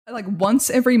Like once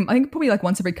every, I think probably like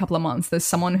once every couple of months, there's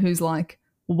someone who's like,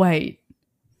 wait,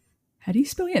 how do you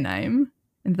spell your name?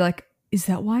 And they're like, is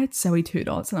that why it's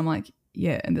ZoëTwoDots? And I'm like,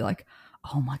 yeah. And they're like,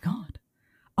 oh my God.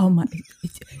 Oh my,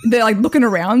 they're like looking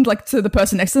around like to the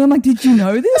person next to them. I'm like, did you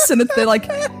know this? And they're like,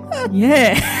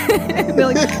 yeah. They're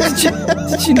like,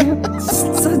 did you know?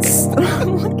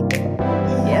 I'm like,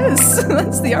 yes,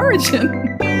 that's the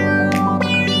origin.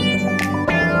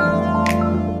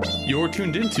 You're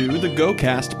tuned into the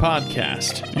GoCast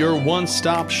podcast, your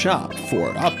one-stop shop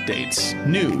for updates,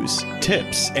 news,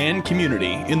 tips, and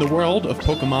community in the world of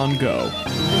Pokemon Go.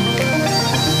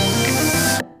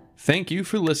 Thank you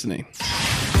for listening.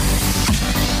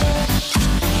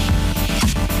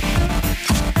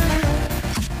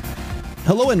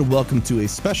 Hello and welcome to a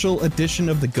special edition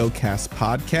of the GoCast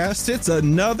podcast. It's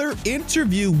another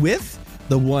interview with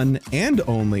the one and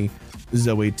only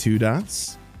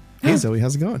ZoëTwoDots. Hey Zoe,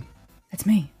 how's it going? It's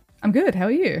me. I'm good. How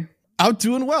are you? I'm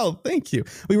doing well, thank you.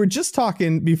 We were just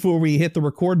talking before we hit the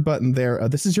record button there.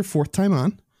 This is your fourth time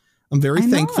on. I'm very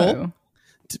thankful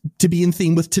to be in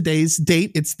theme with today's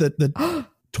date. It's the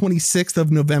 26th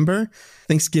of November,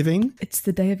 Thanksgiving. It's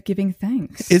the day of giving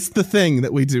thanks. It's the thing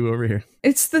that we do over here.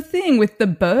 It's the thing with the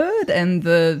bird and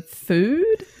the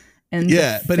food and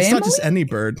yeah, the but family? It's not just any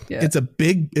bird. Yeah. It's a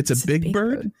big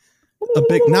bird. A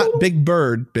big, not big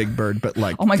bird, but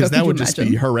like, oh my God, that would just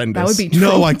be horrendous. That would be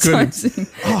no, I couldn't.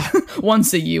 Oh.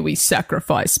 Once a year, we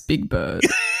sacrifice Big Bird.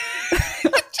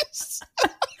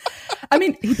 I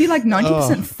mean, he'd be like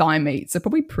 90% thigh meat, so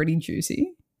probably pretty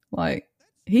juicy. Like,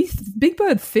 he's Big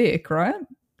Bird thick, right?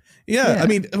 Yeah. I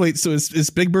mean, wait, so is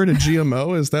Big Bird a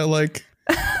GMO? Is that like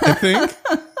a thing?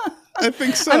 I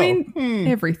think so. I mean,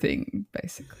 everything,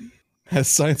 basically. Has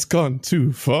science gone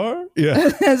too far?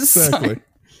 Yeah, exactly.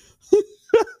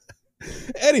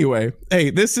 Anyway, hey,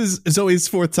 this is Zoe's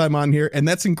fourth time on here, and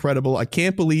that's incredible. I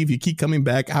can't believe you keep coming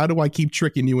back. How do I keep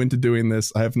tricking you into doing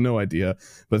this? I have no idea,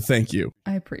 but thank you.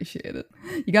 I appreciate it.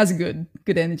 You guys are good.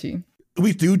 Good energy.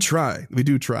 We do try.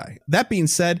 That being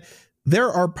said, there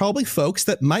are probably folks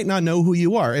that might not know who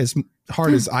you are, as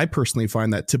hard as I personally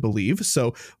find that to believe.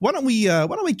 So why don't we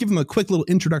give them a quick little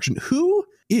introduction? Who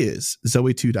is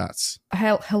ZoëTwoDots?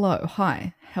 Hello.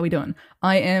 Hi. How we doing?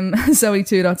 I am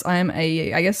ZoëTwoDots. I am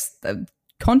a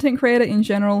content creator in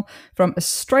general from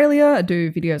Australia. I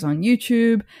do videos on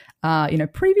YouTube.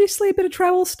 Previously a bit of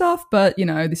travel stuff, but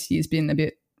this year's been a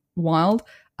bit wild.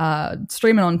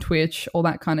 Streaming on Twitch, all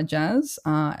that kind of jazz.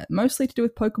 Mostly to do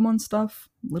with Pokemon stuff,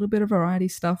 a little bit of variety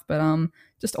stuff, but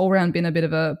just all around been a bit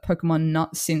of a Pokemon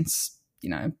nut since,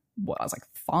 I was like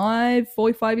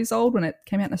 45 years old when it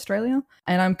came out in Australia.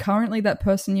 And I'm currently that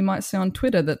person you might see on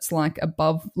Twitter that's like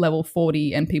above level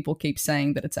 40 and people keep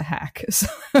saying that it's a hack. So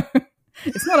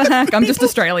it's not a hack, I'm just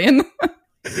Australian.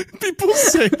 People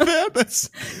say that? That is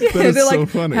they're so like,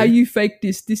 funny. How you fake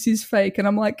this? This is fake. And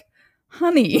I'm like,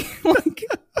 honey, like,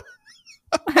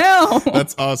 how?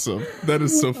 That's awesome. That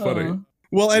is so funny.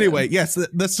 Well, anyway, yes,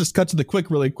 let's just cut to the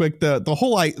really quick. The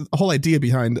whole idea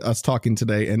behind us talking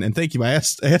today, and thank you. I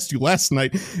asked you last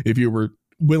night if you were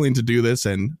willing to do this,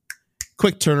 and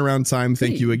quick turnaround time.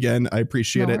 Thank you again. I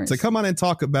appreciate it. To come on and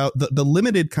talk about the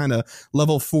limited kind of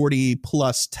level 40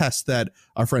 plus test that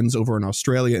our friends over in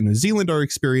Australia and New Zealand are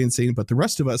experiencing, but the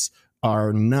rest of us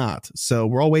are not. So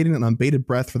we're all waiting on bated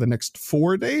breath for the next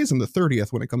 4 days and the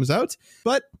 30th when it comes out.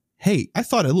 But hey, I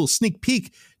thought a little sneak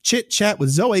peek chit chat with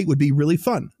Zoe would be really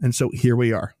fun. And so here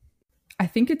we are. I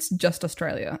think it's just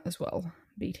Australia as well.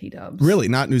 BT dubs. Really?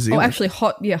 Not New Zealand? Oh, actually,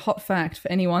 hot fact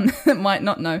for anyone that might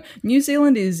not know. New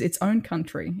Zealand is its own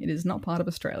country. It is not part of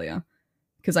Australia.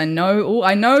 Because I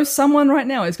know someone right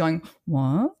now is going,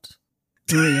 what?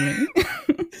 Really?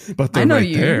 But they're I know right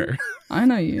you. there. I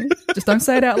know you. Just don't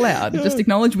say it out loud. Just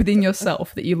acknowledge within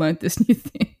yourself that you learned this new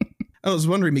thing. I was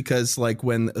wondering because, like,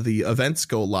 when the events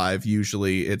go live,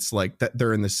 usually it's like that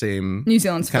they're in the same New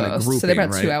Zealand's kind first, of grouping, so they're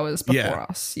about right? 2 hours before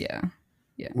us. Yeah.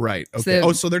 Right. Okay.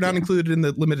 So they're not included in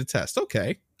the limited test.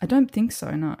 Okay. I don't think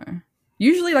so. No.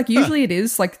 Usually it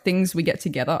is like things we get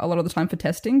together a lot of the time for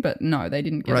testing, but no, they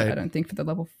didn't get it. I don't think for the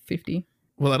level 50.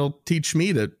 Well, that'll teach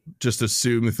me to just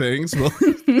assume things. Well,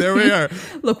 there we are.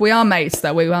 Look, we are mates,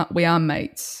 though. We are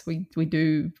mates. We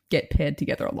do get paired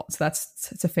together a lot, so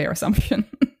it's a fair assumption.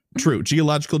 True.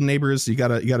 Geological neighbors, you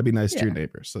gotta be nice to your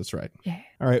neighbors. That's right. Yeah.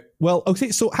 All right. Well, okay.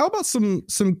 So how about some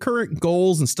current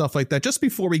goals and stuff like that? Just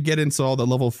before we get into all the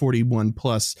level 41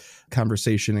 plus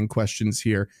conversation and questions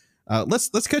here,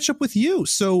 let's catch up with you.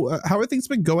 So how are things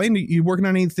been going? You working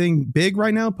on anything big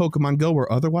right now, Pokemon Go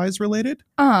or otherwise related?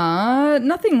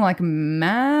 Nothing like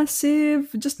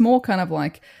massive. Just more kind of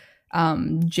like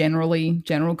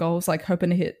general goals, like hoping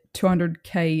to hit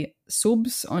 200k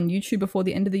subs on YouTube before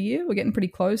the end of the year. We're getting pretty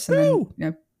close. And then, you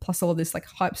know, plus all of this like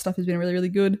hype stuff has been really, really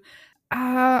good.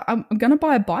 I'm going to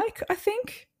buy a bike, I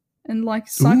think, and like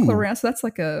cycle around. So that's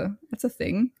a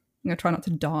thing. I'm going to try not to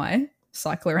die,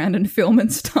 cycle around and film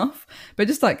and stuff, but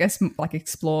just like, I guess, like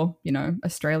explore, you know,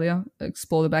 Australia,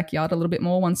 explore the backyard a little bit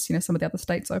more once, you know, some of the other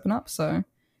states open up. So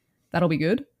that'll be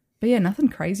good. But yeah, nothing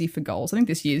crazy for goals. I think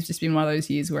this year's just been one of those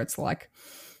years where it's like,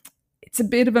 it's a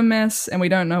bit of a mess and we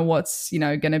don't know what's, you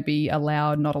know, going to be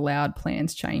allowed, not allowed,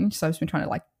 plans change. So I've just been trying to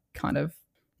like kind of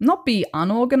not be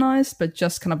unorganized, but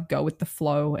just kind of go with the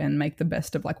flow and make the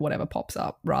best of like whatever pops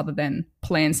up rather than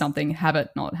plan something, have it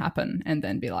not happen, and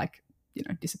then be like, you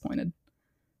know, disappointed.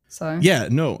 So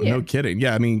no kidding.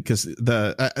 Yeah, I mean, because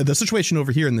the situation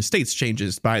over here in the States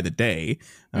changes by the day,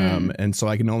 and so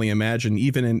I can only imagine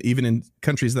even in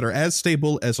countries that are as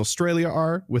stable as Australia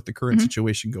are with the current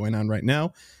situation going on right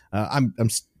now. I'm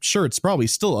sure it's probably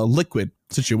still a liquid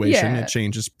situation. It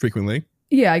changes frequently.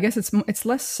 Yeah, I guess it's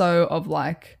less so of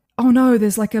like, oh no,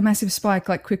 there's like a massive spike,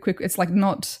 like quick. It's like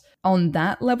not on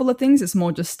that level of things. It's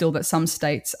more just still that some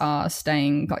states are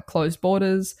staying like closed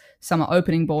borders, some are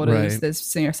opening borders. Right.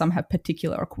 There's, you know, some have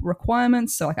particular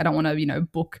requirements. So like, I don't want to, you know,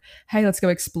 book, hey, let's go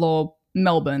explore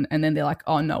Melbourne, and then they're like,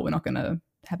 oh no, we're not going to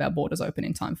have our borders open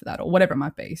in time for that, or whatever it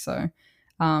might be. So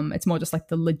it's more just like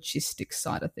the logistics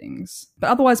side of things.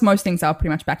 But otherwise, most things are pretty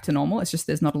much back to normal. It's just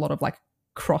there's not a lot of like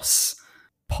cross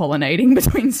pollinating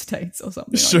between states or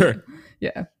something. Sure. Like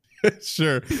yeah.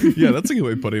 Sure. Yeah, that's a good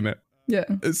way of putting it. Yeah.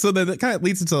 So that kind of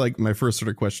leads into like my first sort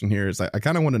of question here is I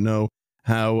kind of want to know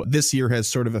how this year has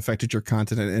sort of affected your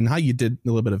content and how you did a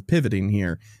little bit of pivoting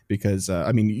here, because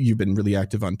I mean, you've been really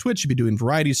active on Twitch. You've been doing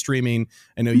variety streaming.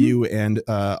 I know you and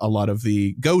a lot of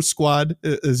the Go Squad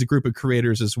is a group of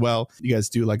creators as well. You guys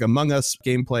do like Among Us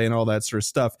gameplay and all that sort of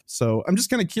stuff. So I'm just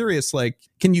kind of curious, like,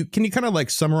 can you kind of like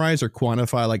summarize or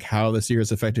quantify like how this year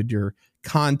has affected your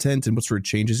content and what sort of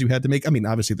changes you had to make? I mean,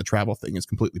 obviously the travel thing is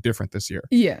completely different this year.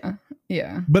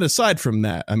 Yeah. But aside from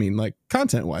that, I mean, like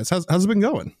content wise, how's it been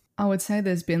going? I would say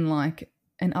there's been like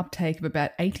an uptake of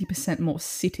about 80% more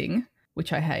sitting,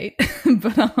 which I hate.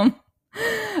 But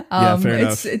fair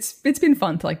enough. It's been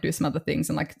fun to like do some other things,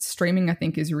 and like streaming I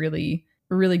think is really,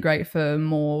 really great for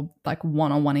more like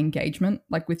one-on-one engagement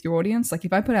like with your audience. Like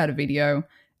if I put out a video,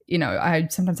 you know, I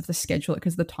sometimes have to schedule it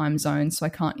because of the time zone, so I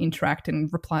can't interact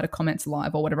and reply to comments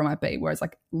live or whatever it might be. Whereas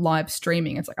like live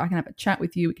streaming, it's like I can have a chat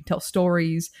with you, we can tell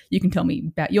stories, you can tell me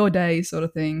about your day sort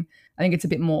of thing. I think it's a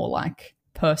bit more like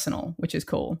personal, which is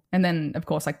cool. And then of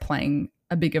course like playing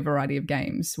a bigger variety of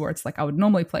games where it's like I would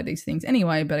normally play these things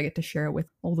anyway, but I get to share it with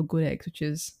all the good eggs, which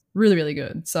is really, really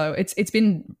good. So it's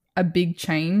been a big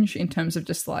change in terms of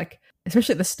just like,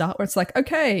 especially at the start where it's like,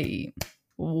 okay,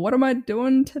 what am I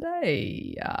doing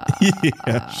today?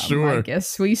 Sure. I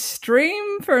guess we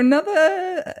stream for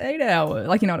another 8 hours.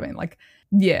 Like, you know what I mean? Like,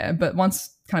 yeah, but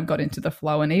once kind of got into the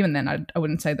flow, and even then I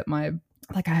wouldn't say that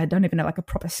I don't even have like a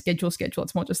proper schedule.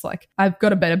 It's more just like I've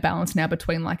got a better balance now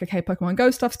between like, okay, Pokemon Go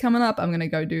stuff's coming up, I'm going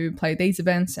to go play these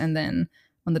events, and then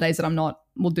on the days that I'm not,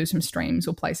 we'll do some streams,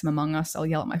 we'll play some Among Us, I'll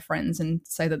yell at my friends and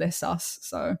say that they're sus.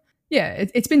 So yeah,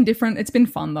 it's been different. It's been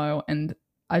fun though, and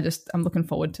I'm looking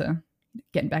forward to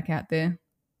getting back out there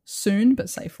soon, but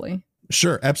safely.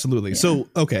 Sure, absolutely. Yeah. So,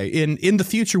 okay, in the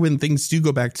future when things do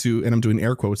go back to, and I'm doing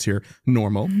air quotes here,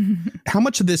 normal, how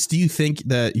much of this do you think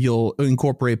that you'll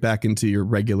incorporate back into your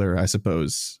regular, I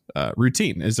suppose,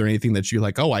 routine? Is there anything that you're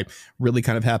like, oh, I'm really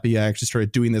kind of happy I actually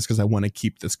started doing this because I want to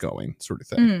keep this going, sort of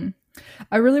thing?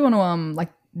 I really want to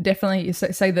like definitely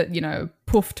say that, you know,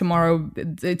 poof, tomorrow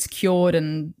it's cured,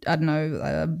 and I don't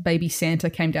know, baby Santa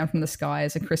came down from the sky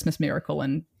as a Christmas miracle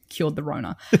and cured the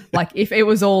Rona. Like if it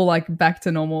was all like back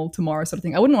to normal tomorrow sort of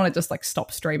thing, I wouldn't want to just like stop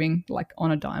streaming like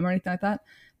on a dime or anything like that,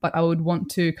 but I would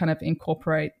want to kind of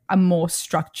incorporate a more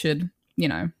structured, you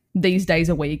know, these days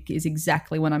a week is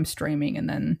exactly when I'm streaming, and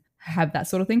then have that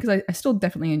sort of thing, because I still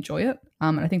definitely enjoy it,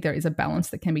 and I think there is a balance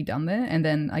that can be done there. And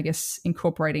then I guess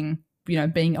incorporating, you know,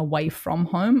 being away from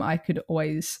home, I could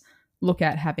always look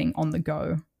at having on the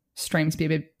go streams be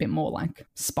a bit more like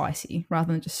spicy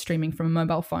rather than just streaming from a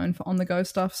mobile phone for on the go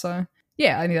stuff. So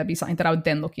yeah, I think that'd be something that I would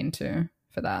then look into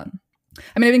for that.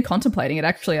 I mean, I've been contemplating it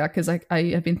actually, because I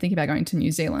have been thinking about going to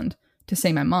New Zealand to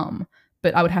see my mum,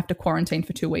 but I would have to quarantine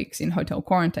for 2 weeks in hotel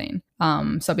quarantine. So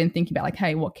I've been thinking about like,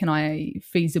 hey, what can I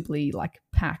feasibly like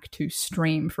pack to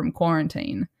stream from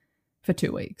quarantine for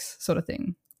 2 weeks sort of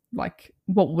thing? Like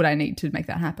what would I need to make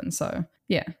that happen? So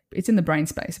Yeah, it's in the brain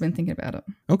space. I've been thinking about it.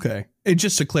 Okay. And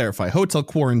just to clarify, hotel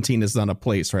quarantine is not a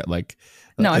place, right? Like,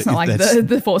 no, it's not like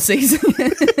the Four Seasons.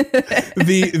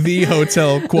 the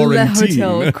hotel quarantine. The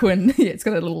hotel yeah, it's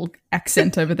got a little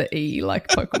accent over the E, like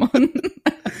Pokemon.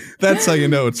 That's how you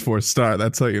know it's 4-star.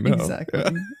 That's how you know. Exactly.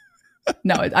 Yeah.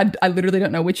 No, I literally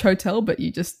don't know which hotel, but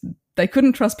they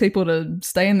couldn't trust people to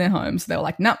stay in their homes. They were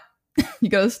like, no, you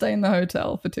got to stay in the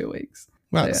hotel for 2 weeks.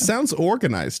 Wow, So, yeah. It sounds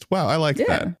organized. Wow, I like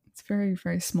that. It's very,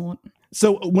 very smart.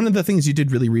 So one of the things you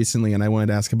did really recently, and I wanted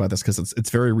to ask about this because it's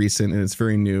very recent and it's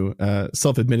very new,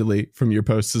 self-admittedly from your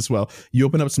posts as well. You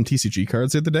opened up some TCG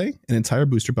cards the other day, an entire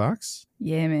booster box.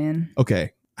 Yeah, man.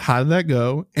 Okay, how did that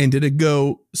go? And did it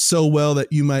go so well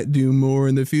that you might do more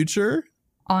in the future?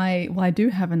 I do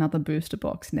have another booster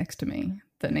box next to me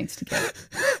that needs to get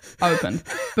opened.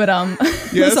 But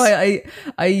Yes. So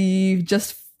I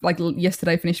just like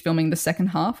yesterday finished filming the second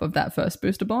half of that first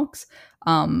booster box.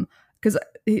 Because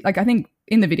like I think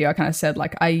in the video I kind of said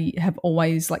like I have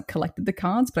always like collected the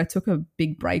cards, but I took a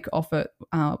big break off it,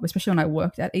 especially when I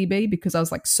worked at EB because I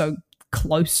was like so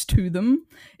close to them.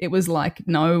 It was like,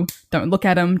 no, don't look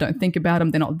at them, don't think about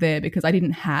them, they're not there, because I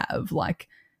didn't have like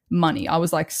money. I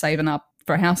was like saving up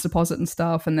for a house deposit and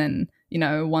stuff, and then, you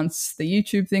know, once the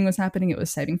YouTube thing was happening, it was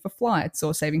saving for flights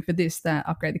or saving for this, that,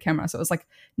 upgrade the camera. So it was like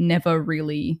never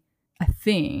really a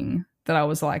thing that I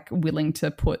was like willing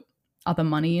to put other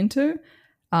money into,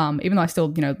 even though I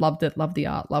still, you know, loved it, loved the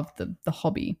art, loved the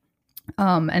hobby.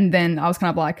 And then I was kind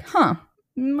of like,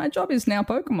 my job is now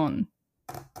Pokemon.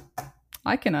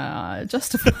 I can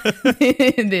justify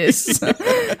this.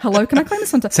 Hello, can I claim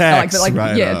this on tax? Tax?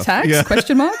 Yeah.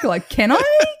 Question mark? Like, can I?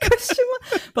 Question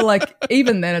mark? But like,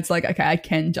 even then, it's like, okay, I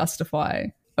can justify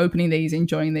opening these,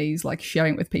 enjoying these, like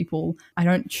sharing it with people. I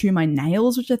don't chew my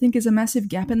nails, which I think is a massive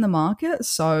gap in the market.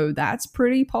 So that's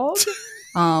pretty pog.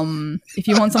 If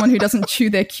you want someone who doesn't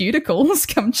chew their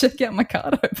cuticles, come check out my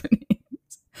card opening.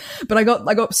 But I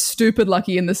got stupid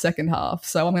lucky in the second half,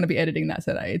 so I'm going to be editing that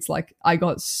today. It's like I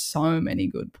got so many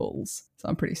good pulls, so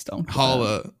I'm pretty stoned.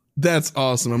 Holla, that's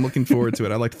awesome. I'm looking forward to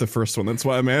it. I liked the first one. That's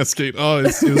why I'm asking. Oh,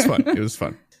 it was fun. It was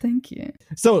fun. Thank you.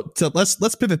 So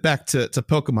let's pivot back to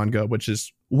Pokemon Go, which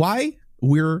is why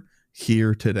we're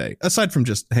here today. Aside from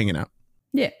just hanging out.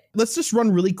 Yeah. Let's just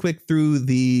run really quick through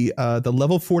the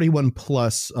level 41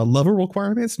 plus level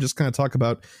requirements and just kind of talk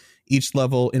about each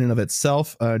level in and of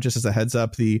itself. Just as a heads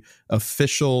up, the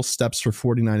official steps for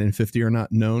 49 and 50 are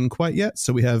not known quite yet.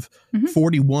 So we have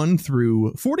 41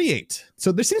 through 48.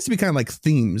 So there seems to be kind of like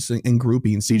themes and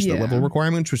groupings to each of the level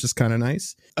requirements, which is kind of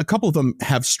nice. A couple of them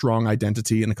have strong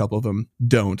identity and a couple of them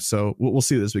don't. So we'll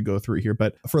see as we go through here.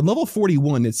 But for level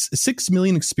 41, it's 6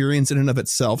 million experience in and of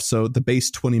itself. So the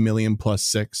base 20 million plus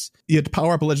 6. You have to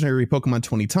power up a legendary Pokemon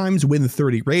 20 times, win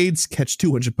 30 raids, catch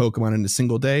 200 Pokemon in a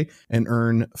single day, and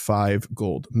earn 5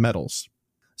 gold medals.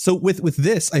 So with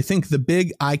this, I think the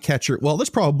big eye catcher, well, there's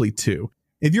probably 2.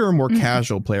 If you're a more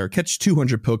casual player, catch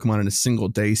 200 Pokemon in a single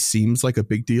day seems like a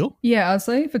big deal. Yeah, I'd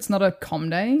say if it's not a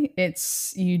com day,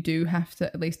 you do have to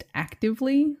at least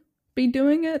actively be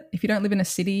doing it. If you don't live in a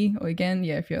city, or again,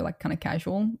 if you're like kind of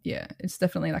casual, it's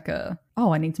definitely like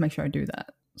I need to make sure I do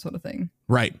that sort of thing.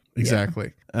 Right,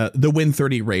 exactly. The win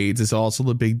 30 raids is also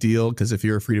the big deal, because if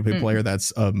you're a free-to-play player,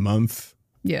 that's a month.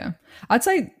 Yeah. I'd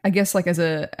say, I guess, like as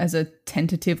a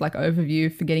tentative like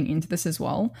overview for getting into this as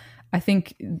well, I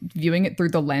think viewing it through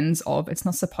the lens of it's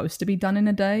not supposed to be done in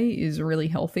a day is really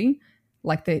healthy.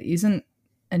 Like there isn't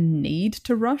a need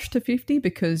to rush to 50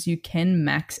 because you can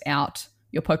max out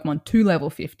your Pokemon to level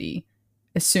 50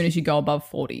 as soon as you go above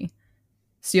 40.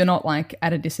 So you're not like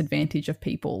at a disadvantage of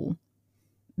people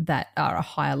that are a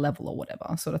higher level or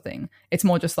whatever sort of thing. It's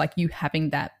more just like you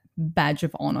having that badge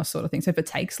of honor sort of thing. So if it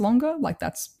takes longer, like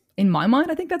that's, in my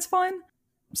mind, I think that's fine.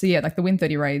 So yeah, like the win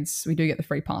 30 raids, we do get the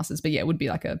free passes, but yeah, it would be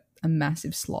like a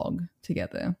massive slog to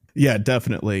get there. Yeah,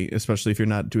 definitely. Especially if you're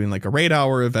not doing like a raid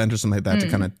hour event or something like that to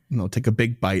kind of, take a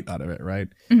big bite out of it, right?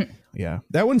 Mm-hmm. Yeah,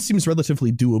 that one seems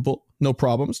relatively doable. No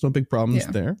problems, no big problems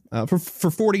there. For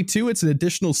 42, it's an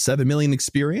additional 7 million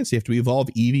experience. You have to evolve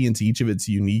Eevee into each of its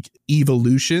unique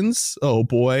evolutions. Oh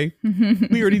boy.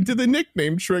 We already did the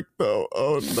nickname trick though.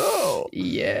 Oh no.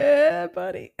 Yeah,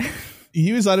 buddy.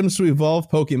 Use items to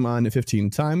evolve Pokemon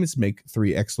 15 times, make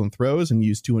 3 excellent throws, and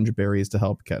use 200 berries to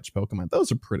help catch Pokemon.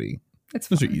 Those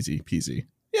are easy peasy.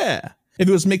 Yeah. If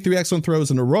it was make 3 excellent throws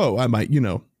in a row, I might,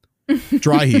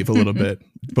 dry heave a little bit.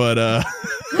 But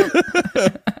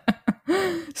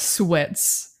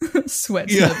sweats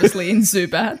nervously in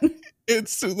Zubat.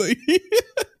 Instantly.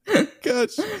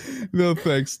 Gosh, No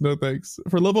thanks. No thanks.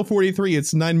 For level 43,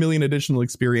 it's 9 million additional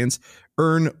experience.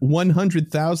 Earn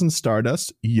 100,000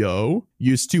 Stardust. Yo.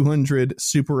 Use 200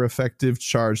 super effective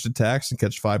charged attacks and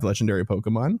catch 5 legendary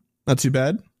Pokemon. Not too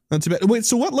bad. Not too bad. Wait,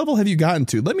 so what level have you gotten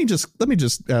to? Let me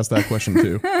just ask that question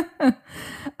too.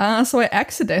 So I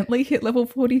accidentally hit level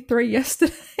 43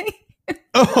 yesterday.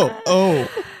 Oh.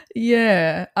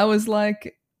 Yeah. I was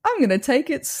like, I'm going to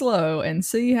take it slow and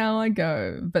see how I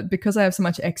go. But because I have so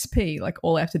much XP, like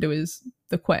all I have to do is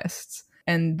the quests.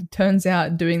 And turns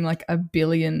out doing like 1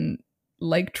 billion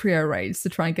Lake Trio raids to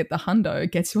try and get the hundo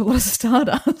gets you a lot of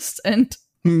Stardust and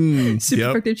super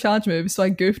effective charge moves. So I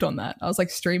goofed on that. I was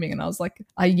like streaming and I was like,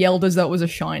 I yelled as though it was a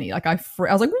shiny. Like I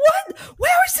was like, what?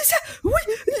 Where is this? What?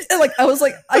 Like I was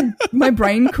like, my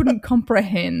brain couldn't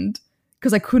comprehend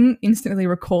because I couldn't instantly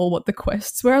recall what the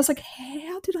quests were. I was like,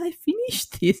 how did I finish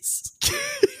this?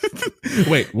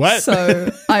 Wait, what?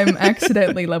 So I'm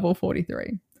accidentally level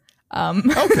 43.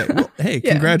 Okay. Well, hey,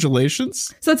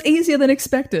 congratulations. So it's easier than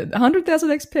expected. 100,000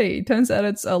 XP. Turns out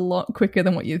it's a lot quicker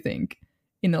than what you think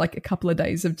in like a couple of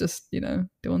days of just,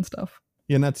 doing stuff.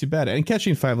 Yeah, not too bad. And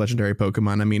catching 5 legendary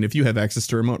Pokemon, I mean, if you have access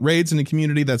to remote raids in the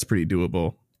community, that's pretty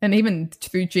doable. And even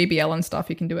through GBL and stuff,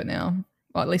 you can do it now.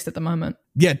 Well, at least at the moment.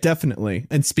 Yeah, definitely.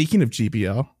 And speaking of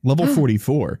GBL, level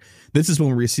 44, this is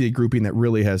when we see a grouping that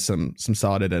really has some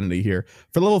solid identity here.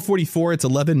 For level 44, it's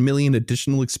 11 million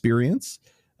additional experience.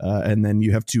 And then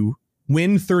you have to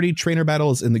win 30 trainer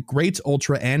battles in the Great,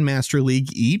 Ultra, and Master League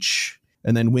each.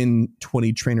 And then win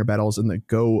 20 trainer battles in the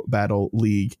Go Battle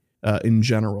League in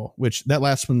general, which that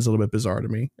last one's a little bit bizarre to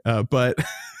me. But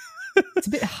it's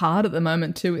a bit hard at the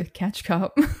moment too with Catch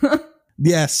Cup.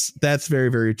 Yes, that's very,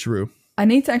 very true. I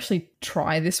need to actually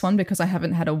try this one because I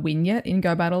haven't had a win yet in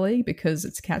Go Battle League because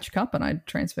it's Catch Cup and I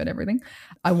transferred everything.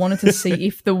 I wanted to see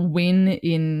if the win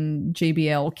in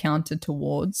GBL counted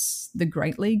towards the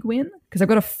Great League win because I've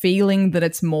got a feeling that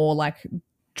it's more like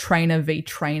trainer v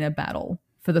trainer battle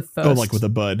for the first. Oh, like with a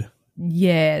bud.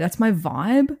 Yeah, that's my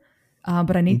vibe.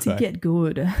 But I need to get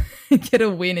good, get a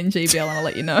win in GBL, and I'll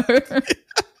let you know.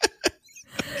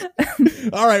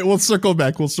 All right, we'll circle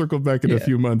back. We'll circle back in a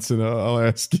few months, and I'll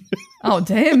ask you. Oh,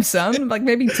 damn, son! Like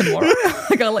maybe tomorrow.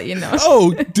 Like I'll let you know.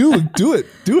 Oh, do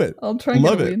it. I'll try and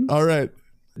love get a it. win. All right.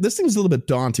 This seems a little bit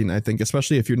daunting, I think,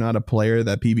 especially if you're not a player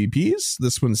that PvPs.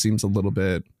 This one seems a little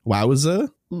bit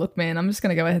wowza. Look, man, I'm just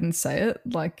gonna go ahead and say it.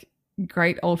 Like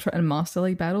Great, Ultra, and Master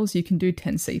League battles, you can do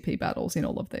 10 CP battles in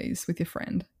all of these with your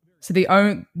friend. So the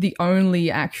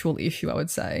only actual issue, I would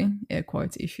say, air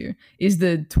quotes issue, is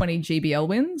the 20 GBL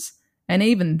wins. And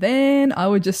even then, I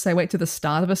would just say wait to the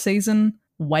start of a season,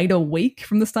 wait a week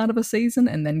from the start of a season,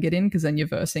 and then get in, because then you're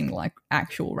versing like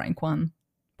actual rank 1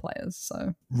 players.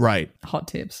 So right. Hot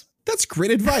tips. That's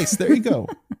great advice. There you go.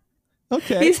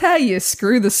 Okay. Here's how you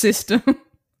screw the system.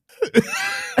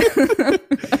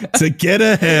 To get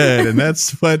ahead, and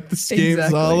that's what this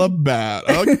game's all about.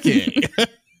 Okay.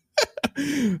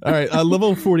 All right,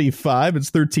 level 45, it's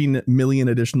 13 million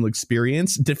additional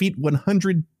experience. Defeat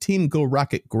 100 Team Go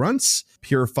Rocket Grunts.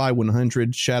 Purify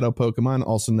 100 Shadow Pokemon,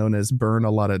 also known as Burn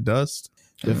a Lot of Dust.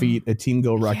 Defeat a Team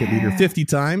Go Rocket leader 50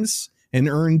 times. And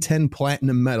earn 10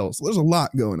 platinum medals. There's a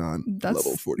lot going on.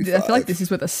 Level 45. I feel like this is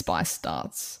where the spice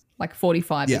starts. Like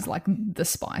 45 is like the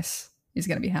spice is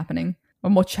going to be happening. Or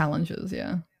more challenges,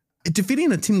 yeah.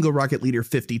 Defeating a Team Go Rocket leader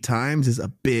 50 times is a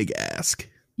big ask.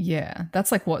 Yeah,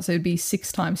 that's like what? So it'd be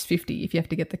 6 times 50 if you have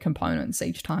to get the components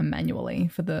each time manually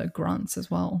for the grunts as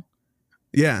well.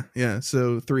 Yeah.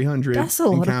 So 300 that's a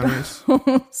encounters. Lot of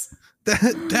battles.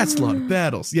 That's a lot of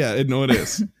battles. Yeah, it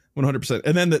is. 100%.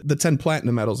 And then the 10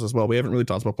 platinum medals as well. We haven't really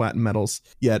talked about platinum medals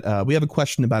yet. We have a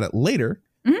question about it later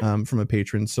from a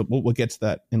patron. So we'll get to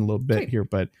that in a little bit here.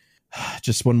 But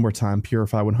just one more time,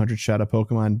 Purify 100 Shadow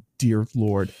Pokemon. Dear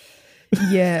Lord.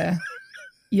 Yeah.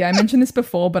 Yeah, I mentioned this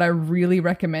before, but I really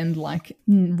recommend, like,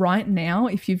 right now,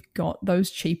 if you've got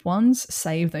those cheap ones,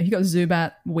 save them. If you've got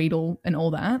Zubat, Weedle, and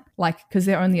all that, like, because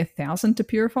they're only 1,000 to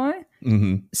purify,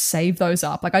 save those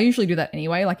up. Like, I usually do that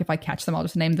anyway. Like, if I catch them, I'll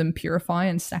just name them Purify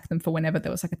and stack them for whenever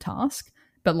there was, like, a task.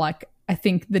 But, like, I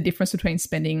think the difference between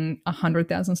spending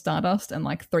 100,000 Stardust and,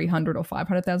 like, 300 or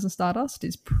 500,000 Stardust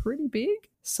is pretty big.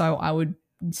 So I would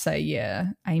say,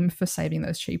 yeah, aim for saving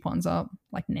those cheap ones up,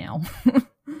 like, now.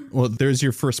 Well, there's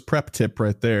your first prep tip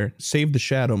right there. Save the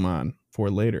Shadowmon for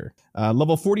later.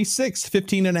 Level 46,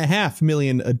 15.5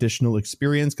 million additional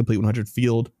experience. Complete 100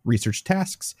 field research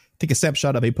tasks. Take a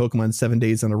snapshot of a Pokemon 7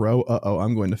 days in a row.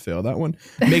 I'm going to fail that one.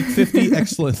 Make 50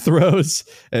 excellent throws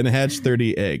and hatch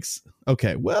 30 eggs.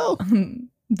 Okay, well.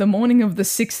 The morning of the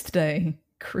 6th day,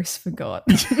 Chris forgot.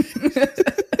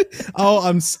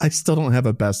 I still don't have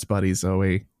a best buddy,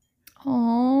 Zoe.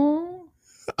 Aww.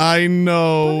 I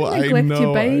know. Don't neglect I know.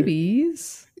 your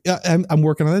babies. I'm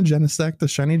working on the Genesect, the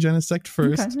shiny Genesect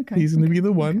first. Okay, He's going to be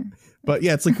the one. okay. But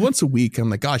yeah, it's like once a week. I'm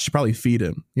like, gosh, I should probably feed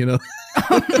him, you know?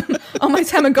 Oh, my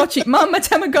Tamagotchi. Mom, my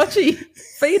Tamagotchi.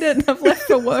 Feed it. I've left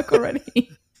for work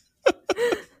already.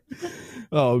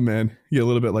 Oh, man. Yeah, a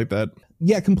little bit like that.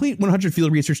 Yeah, complete 100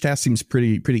 field research tasks seems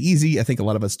pretty easy. I think a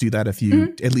lot of us do that if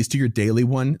you at least do your daily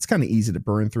one. It's kind of easy to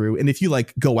burn through. And if you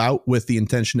like go out with the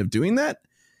intention of doing that,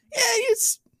 yeah,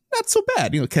 it's not so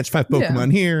bad. You know, catch 5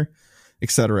 Pokemon here, et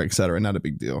cetera, et cetera. Not a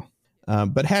big deal.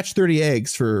 But hatch 30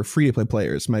 eggs for free-to-play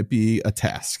players might be a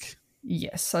task.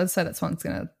 Yes, I'd say that's one's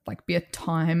going to like be a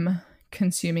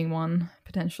time-consuming one,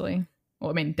 potentially. Well,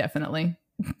 I mean, definitely.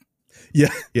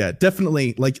 Yeah,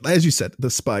 definitely. Like, as you said, the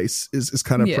spice is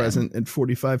kind of present at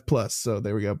 45 plus. So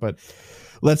there we go. But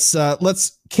let's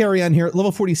carry on here. At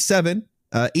level 47,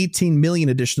 18 million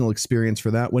additional experience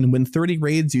for that one. Win 30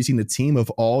 raids using a team of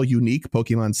all unique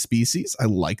Pokemon species. I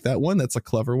like that one. That's a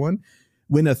clever one.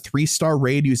 Win a 3-star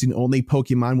raid using only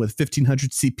Pokemon with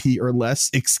 1500 CP or less.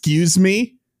 Excuse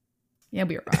me? You'll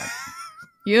be right.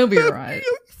 You'll be right.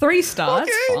 3 stars,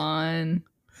 Okay. fine.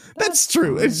 That's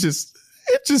true. Fine.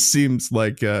 It just seems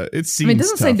like it seems. I mean, it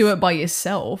doesn't say tough. do it by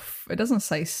yourself. It doesn't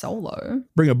say solo.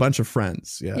 Bring a bunch of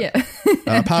friends. Yeah.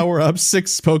 Power up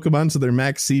 6 Pokemon to their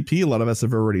max CP. A lot of us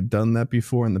have already done that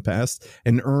before in the past,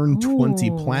 and earn 20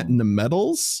 Ooh. platinum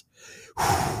medals.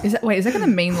 Is that going to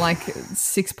mean like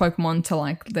 6 Pokemon to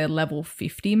like their level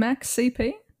 50 max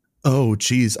CP? Oh,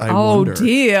 geez. I Oh wonder.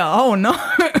 dear. Oh no.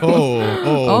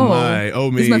 Oh my. Oh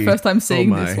me. This is my first time seeing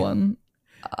my. this one.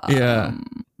 Yeah.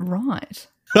 Right.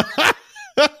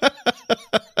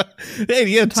 Hey,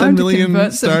 yeah, 10 Time to million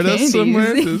convert some Stardust candies.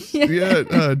 somewhere. Just- Yeah. yeah.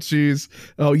 Oh, jeez.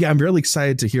 Oh, yeah. I'm really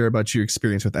excited to hear about your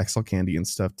experience with Excel Candy and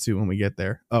stuff too when we get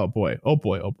there. Oh boy. Oh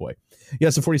boy. Oh boy. Yeah.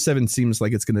 So 47 seems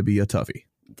like it's going to be a toughie,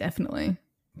 Definitely.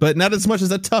 but not as much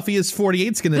as a toughie as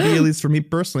 48 is going to be, at least for me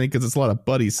personally, because it's a lot of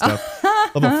buddy stuff.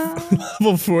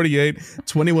 Level 48,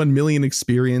 21 million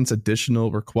experience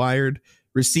additional required.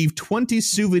 Receive 20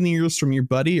 souvenirs from your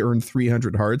buddy, earn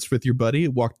 300 hearts with your buddy,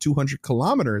 walk 200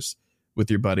 kilometers with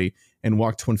your buddy, and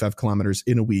walk 25 kilometers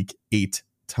in a week 8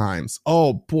 times.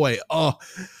 Oh boy. Oh,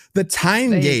 the time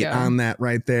There you gate go. on that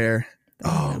right there.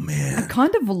 Oh I man.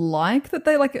 kind of like that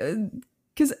they like,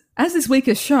 because as this week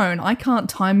has shown, I can't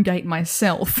time gate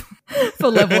myself for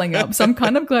leveling up. So I'm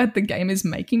kind of glad the game is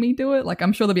making me do it. Like,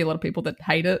 I'm sure there'll be a lot of people that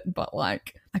hate it, but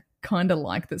like, I kind of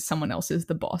like that someone else is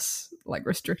the boss, like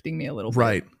restricting me a little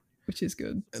Right. bit, which is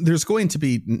good. There's going to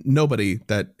be nobody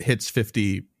that hits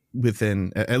 50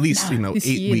 within at least, No, 8 this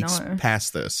year, weeks no.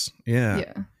 past this. Yeah.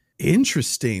 Yeah.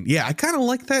 Interesting. Yeah, I kind of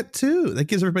like that too. That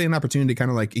gives everybody an opportunity to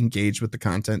kind of like engage with the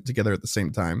content together at the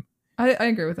same time I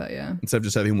agree with that, yeah. instead of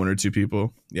just having 1 or 2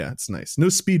 people. Yeah, it's nice. No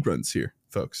speed runs here,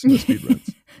 folks. No speed runs.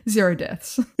 0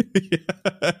 deaths.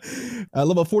 Yeah.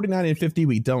 Level 49 and 50,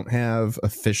 we don't have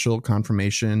official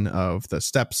confirmation of the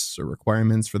steps or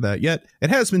requirements for that yet.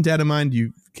 It has been data mined.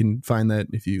 You can find that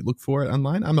if you look for it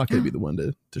online. I'm not going to be the one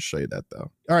to show you that, though.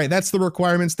 All right, that's the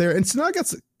requirements there. And so now I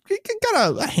got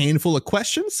a handful of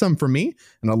questions, some from me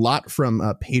and a lot from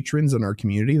patrons in our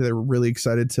community. They were really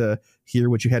excited to hear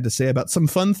what you had to say about some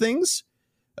fun things,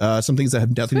 some things that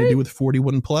have nothing to do with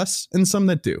 41 plus, and some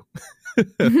that do.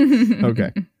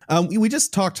 Okay. We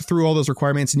just talked through all those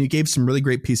requirements, and you gave some really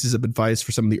great pieces of advice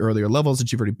for some of the earlier levels that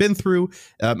you've already been through,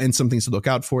 and some things to look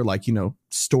out for, like,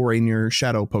 storing your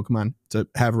shadow Pokemon to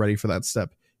have ready for that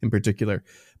step in particular.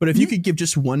 But if you could give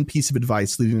just one piece of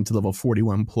advice leading into level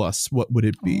 41 plus, what would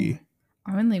it be?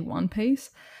 Only one piece?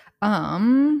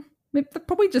 Probably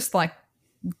just like,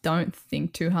 don't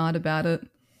think too hard about it.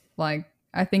 Like,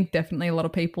 I think definitely a lot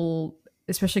of people,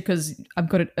 especially because I've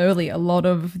got it early, a lot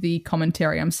of the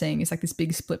commentary I'm seeing is like this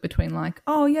big split between like,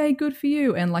 oh yay, good for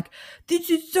you, and like,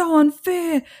 this is so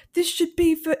unfair, this should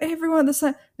be for everyone the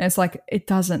same. And it's like, it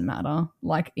doesn't matter.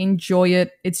 Like, enjoy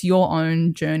it. It's your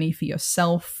own journey for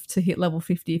yourself to hit level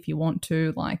 50 if you want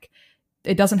to. Like,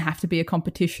 it doesn't have to be a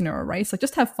competition or a race. Like,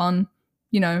 just have fun.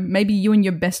 Maybe you and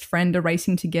your best friend are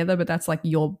racing together, but that's like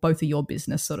both of your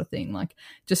business sort of thing. Like,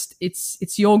 just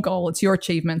it's your goal, it's your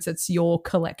achievements, it's your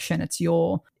collection, it's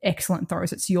your excellent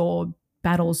throws, it's your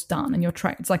battles done and your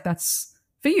trades. Like, that's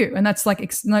for you, and that's like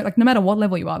no matter what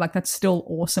level you are, like, that's still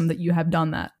awesome that you have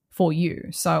done that for you.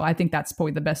 So I think that's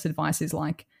probably the best advice, is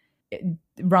like,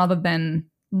 rather than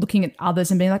looking at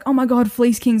others and being like, oh my god,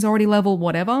 Fleece King's already level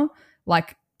whatever.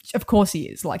 Like, of course he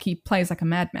is. Like, he plays like a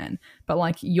madman, but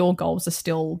like, your goals are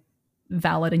still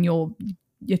valid and your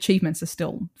achievements are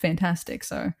still fantastic.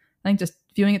 So I think just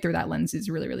viewing it through that lens is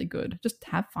really, really good. Just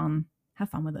have fun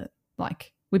with it.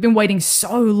 Like, we've been waiting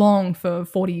so long for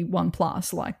 41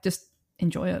 plus. Like, just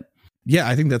enjoy it. Yeah,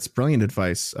 I think that's brilliant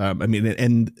advice. I mean,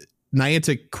 and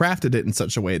Niantic crafted it in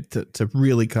such a way to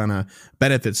really kind of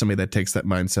benefit somebody that takes that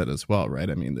mindset as well, right?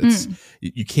 I mean, it's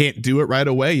you can't do it right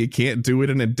away. You can't do it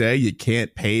in a day. You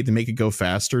can't pay to make it go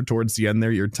faster towards the end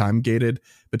there. You're time gated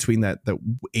between the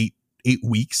 8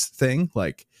 weeks thing.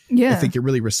 Like, I think it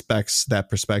really respects that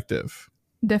perspective.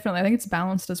 Definitely. I think it's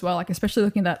balanced as well. Like, especially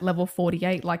looking at that level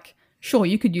 48, like, sure,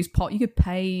 you could use you could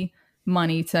pay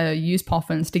money to use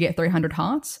Poffins to get 300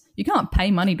 hearts. You can't pay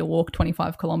money to walk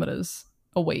 25 kilometers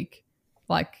a week.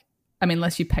 Like, I mean,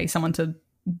 unless you pay someone to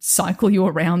cycle you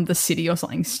around the city or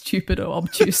something stupid or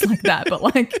obtuse like that. But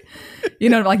like, you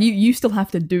know, like you still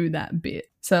have to do that bit.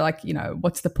 So like, you know,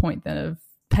 what's the point then of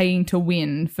paying to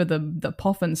win for the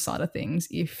Poffin side of things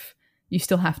if you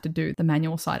still have to do the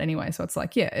manual side anyway? So it's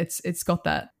like, yeah, it's got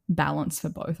that balance for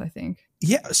both, I think.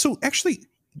 Yeah. So actually,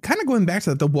 kind of going back to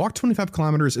that, they'll walk 25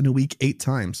 kilometers in a week 8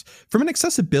 times. From an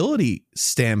accessibility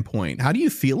standpoint, how do you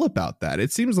feel about that?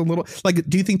 It seems a little like,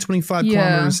 do you think 25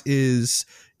 kilometers is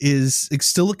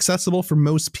still accessible for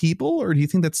most people? Or do you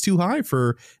think that's too high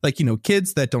for, like, you know,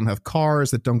 kids that don't have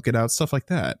cars, that don't get out, stuff like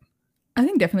that? I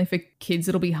think definitely for kids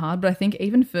it'll be hard, but I think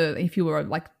even for if we're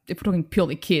talking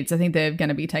purely kids, I think they're going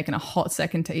to be taking a hot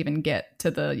second to even get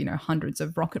to the, you know, hundreds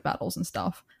of rocket battles and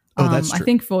stuff. Oh, that's true. I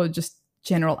think for just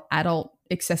general adult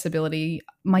accessibility,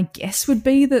 my guess would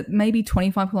be that maybe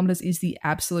 25 kilometers is the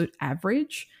absolute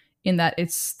average, in that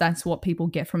that's what people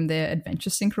get from their adventure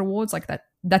sync rewards. Like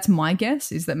that's my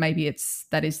guess, is that maybe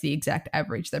that is the exact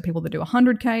average. There are people that do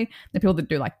 100k, there are people that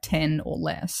do like 10 or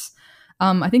less.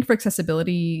 I think for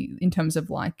accessibility in terms of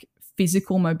like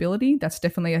physical mobility, that's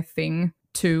definitely a thing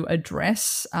to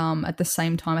address. At the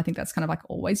same time, I think that's kind of like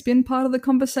always been part of the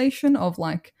conversation of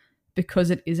like,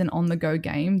 because it is an on-the-go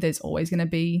game, there's always going to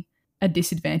be a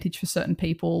disadvantage for certain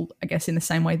people, I guess, in the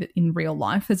same way that in real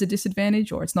life there's a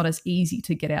disadvantage, or it's not as easy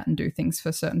to get out and do things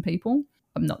for certain people.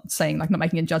 I'm not saying, like, not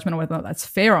making a judgment on whether or not that's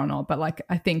fair or not, but like,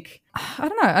 I think, I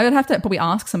don't know, I would have to probably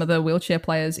ask some of the wheelchair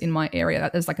players in my area.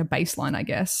 That there's like a baseline, I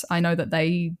guess. I know that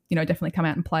they, you know, definitely come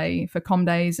out and play for Com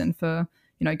Days and for,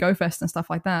 you know, GoFest and stuff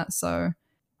like that. So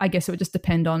I guess it would just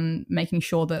depend on making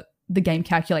sure that the game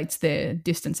calculates their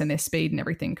distance and their speed and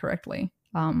everything correctly.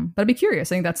 But I'd be curious.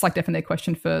 I think that's like definitely a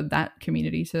question for that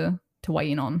community to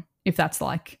weigh in on. If that's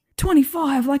like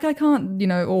 25, like I can't, you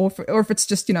know, or if it's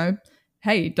just, you know,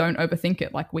 hey, don't overthink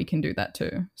it. Like we can do that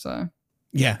too. So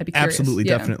yeah, absolutely,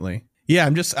 definitely. Yeah,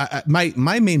 I'm just my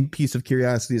main piece of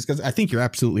curiosity is because I think you're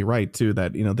absolutely right too,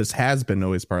 that, you know, this has been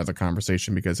always part of the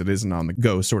conversation because it is an on the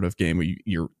go sort of game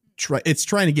where it's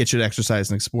trying to get you to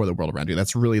exercise and explore the world around you.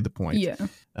 That's really the point. Yeah.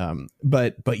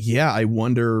 But yeah, I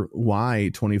wonder why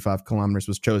 25 kilometers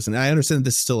was chosen. And I understand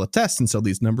this is still a test, and so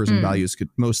these numbers and values could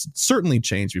most certainly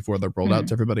change before they're rolled out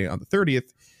to everybody on the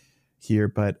 30th here.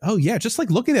 But oh yeah, just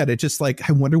like looking at it, just like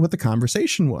I wonder what the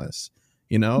conversation was.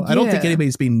 You know, I don't think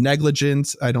anybody's being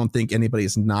negligent. I don't think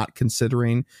anybody's not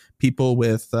considering people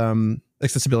with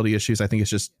accessibility issues. I think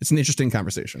it's an interesting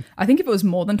conversation. I think if it was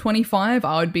more than 25,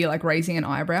 I would be like raising an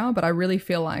eyebrow, but I really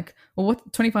feel like, well,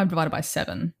 what 25 divided by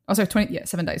 7? Oh, sorry,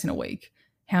 7 days in a week.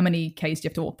 How many Ks do you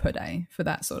have to walk per day for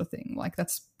that sort of thing? Like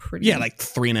that's pretty. Yeah, like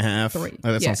 3.5. 3.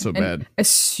 Oh, that's not so bad.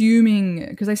 Assuming,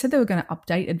 because they said they were going to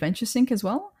update Adventure Sync as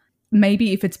well.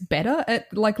 Maybe if it's better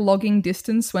at like logging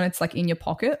distance when it's like in your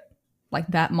pocket, like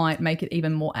that might make it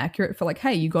even more accurate for like,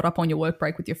 hey, you got up on your work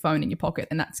break with your phone in your pocket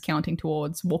and that's counting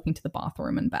towards walking to the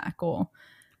bathroom and back, or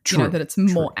you know, that it's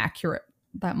more accurate.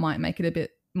 That might make it a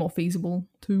bit more feasible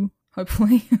too,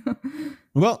 hopefully.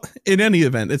 Well, in any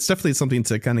event, it's definitely something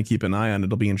to kind of keep an eye on.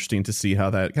 It'll be interesting to see how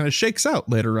that kind of shakes out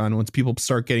later on once people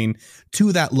start getting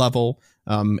to that level,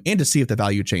 and to see if the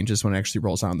value changes when it actually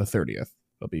rolls out on the 30th.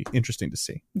 It'll be interesting to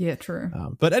see. Yeah, true.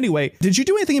 But anyway, did you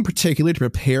do anything in particular to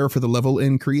prepare for the level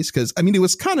increase? Because I mean, it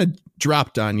was kind of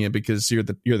dropped on you because you're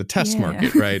the test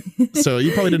market, right? So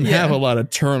you probably didn't have a lot of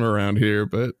turnaround here.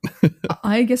 But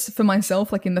I guess for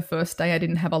myself, like in the first day, I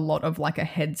didn't have a lot of like a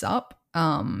heads up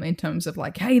in terms of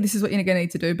like, hey, this is what you're going to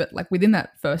need to do. But like within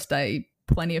that first day,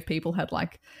 plenty of people had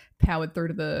like powered through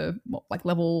to the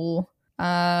level.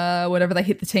 Whatever they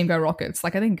hit the Team Go Rockets.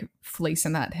 Like I think Fleece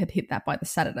and that had hit that by the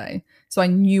Saturday. So I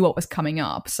knew what was coming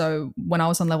up. So when I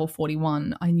was on level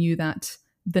 41, I knew that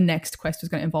the next quest was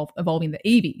going to involve evolving the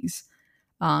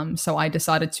EVs. So I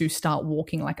decided to start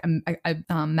walking like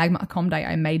a Magma Com Day.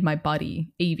 I made my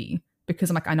buddy Eevee because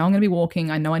I'm like, I know I'm going to be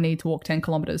walking. I know I need to walk 10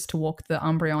 kilometers to walk the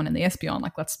Umbreon and the Espeon.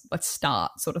 Like let's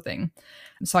start sort of thing.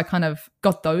 So I kind of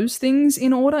got those things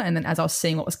in order. And then as I was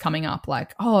seeing what was coming up,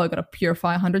 like, oh, I got to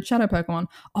purify 100 shadow Pokemon.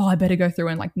 Oh, I better go through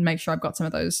and like make sure I've got some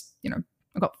of those, you know,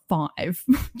 I've got 5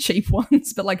 cheap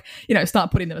ones, but like, you know,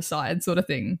 start putting them aside sort of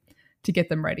thing. to get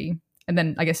them ready. And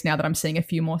then I guess now that I'm seeing a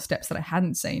few more steps that I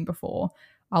hadn't seen before,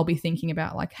 I'll be thinking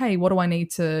about like, hey, what do I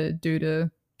need to do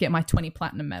to get my 20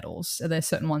 platinum medals? Are there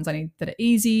certain ones I need that are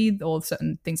easy, or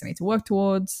certain things I need to work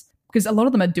towards? Because a lot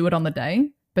of them are do it on the day,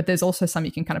 but there's also some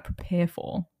you can kind of prepare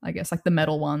for, I guess, like the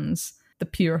medal ones, the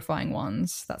purifying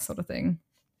ones, that sort of thing.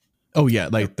 Oh, yeah,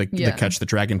 like the catch the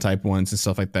dragon type ones and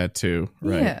stuff like that too,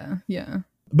 right? Yeah.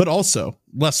 But also,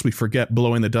 lest we forget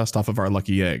blowing the dust off of our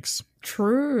lucky eggs.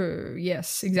 True.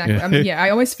 Yes, exactly. I mean, I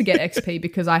always forget XP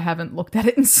because I haven't looked at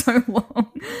it in so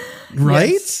long.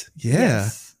 Right? Yes. Yeah,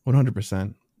 Yes.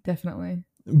 100%. Definitely.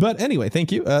 But anyway,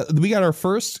 thank you. We got our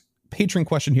first patron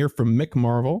question here from Mick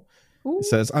Marvel. Ooh. It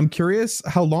says, I'm curious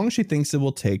how long she thinks it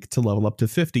will take to level up to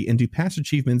 50, and do past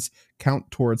achievements count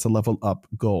towards the level up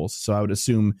goals? So I would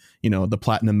assume, the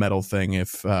platinum medal thing,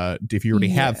 if you already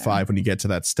have 5 when you get to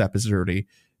that step, is already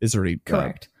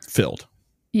correct. Filled.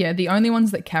 Yeah, the only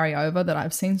ones that carry over that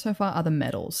I've seen so far are the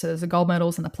medals. So there's the gold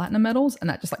medals and the platinum medals, and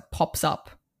that just like pops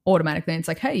up automatically. And it's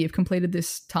like, hey, you've completed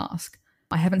this task.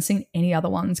 I haven't seen any other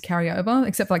ones carry over,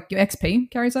 except for like your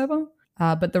XP carries over.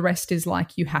 But the rest is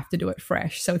like you have to do it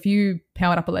fresh. So if you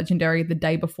powered up a legendary the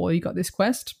day before you got this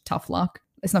quest, tough luck.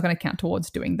 It's not going to count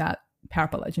towards doing that power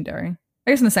up a legendary.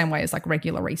 I guess in the same way as like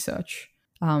regular research.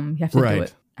 You have to do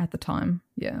it at the time.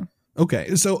 Yeah.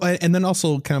 Okay. So, and then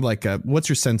also kind of like, what's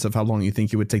your sense of how long you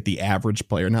think it would take the average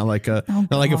player? Not like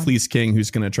a Fleece King who's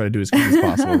going to try to do as quick as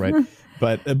possible, right?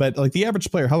 But like the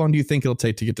average player, how long do you think it'll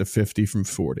take to get to 50 from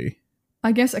 40?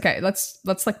 I guess, okay, let's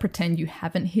like pretend you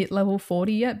haven't hit level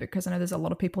 40 yet, because I know there's a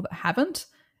lot of people that haven't.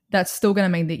 That's still going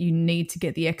to mean that you need to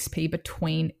get the XP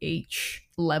between each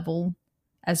level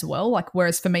as well. Like,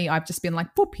 whereas for me, I've just been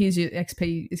like, boop, here's your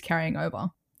XP is carrying over.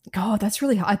 God, that's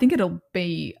really hard. I think it'll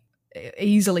be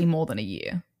easily more than a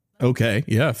year. Okay,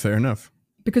 yeah, fair enough.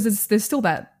 Because there's still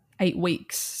that 8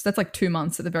 weeks. That's like 2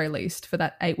 months at the very least for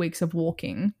that 8 weeks of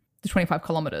walking the 25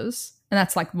 kilometers. And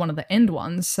that's like one of the end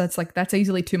ones. So it's like, that's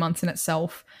easily 2 months in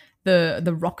itself.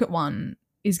 The rocket one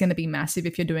is going to be massive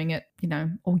if you're doing it,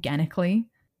 organically.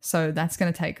 So that's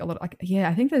going to take a lot of, like, yeah,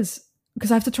 I think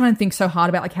because I have to try and think so hard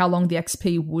about like how long the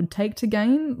XP would take to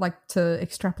gain, like to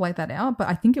extrapolate that out. But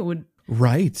I think it would.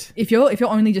 Right. If you're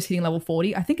only just hitting level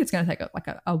 40, I think it's going to take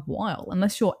a while,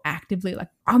 unless you're actively like,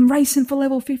 I'm racing for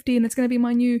level 50 and it's going to be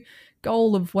my new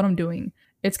goal of what I'm doing.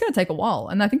 It's going to take a while.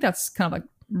 And I think that's kind of like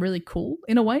really cool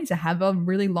in a way to have a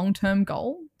really long-term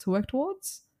goal to work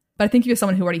towards. But I think if you're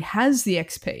someone who already has the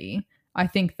XP, I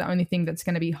think the only thing that's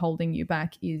going to be holding you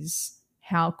back is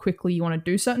how quickly you want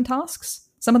to do certain tasks.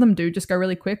 Some of them do just go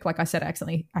really quick. Like I said,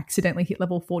 I accidentally hit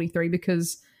level 43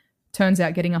 because turns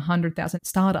out getting 100,000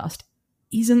 Stardust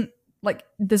isn't like,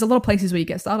 there's a lot of places where you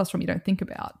get Stardust from you don't think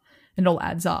about, and it all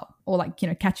adds up. Or like,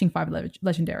 catching 5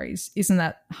 legendaries isn't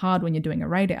that hard when you're doing a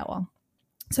raid hour.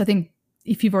 So I think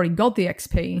if you've already got the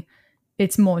XP,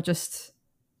 it's more just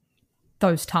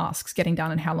those tasks getting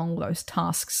done and how long will those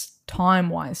tasks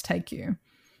time-wise take you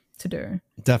to do.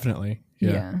 Definitely.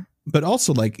 Yeah. But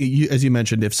also, like, as you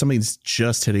mentioned, if somebody's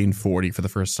just hitting 40 for the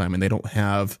first time and they don't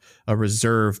have a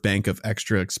reserve bank of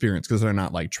extra experience because they're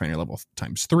not like trainer level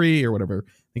 ×3 or whatever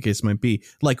the case might be,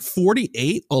 like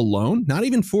 48 alone, not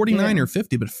even 49 or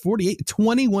 50, but 48,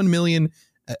 21 million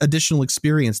additional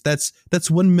experience. That's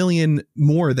 1 million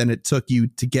more than it took you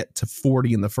to get to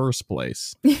 40 in the first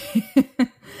place.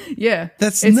 Yeah,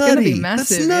 it's nutty. Gonna be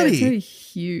massive. That's nutty. Yeah, it's gonna be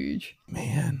huge,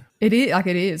 man. It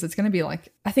is. It's gonna be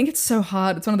like, I think it's so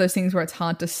hard. It's one of those things where it's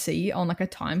hard to see on like a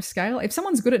time scale. If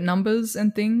someone's good at numbers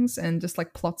and things and just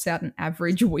like plots out an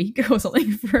average week or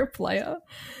something for a player,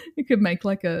 it could make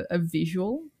like a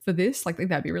visual for this. Like,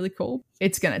 that'd be really cool.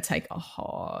 It's gonna take a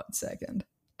hot second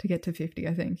to get to 50,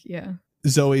 I think. Yeah.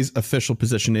 Zoe's official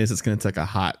position is it's going to take a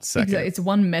hot second. Exactly. It's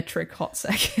 1 metric hot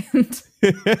second.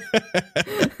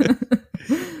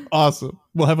 Awesome.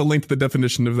 We'll have a link to the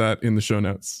definition of that in the show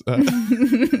notes.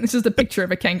 It's just a picture of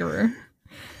a kangaroo.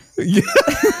 Yeah.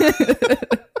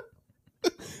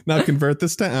 Now convert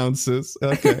this to ounces.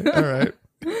 Okay. All right.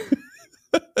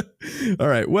 All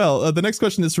right. Well, the next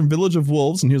question is from Village of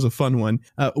Wolves, and here's a fun one.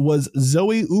 Was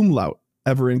Zoe Umlaut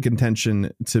ever in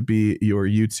contention to be your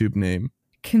YouTube name?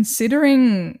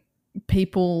 Considering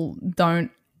people don't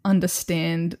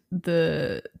understand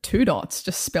the 2 dots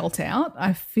just spelt out,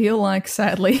 I feel like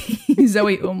sadly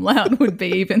Zoe Umlaut would be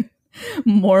even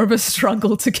more of a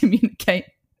struggle to communicate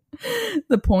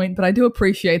the point. But I do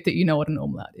appreciate that you know what an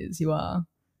umlaut is. You're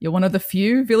one of the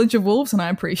few Village of Wolves, and I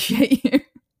appreciate you.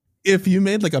 If you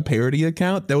made like a parody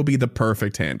account, that would be the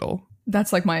perfect handle.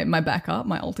 That's like my backup.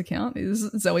 My alt account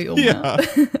is Zoe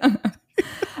Umlaut. Yeah.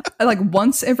 Like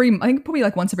once every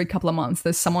couple of months,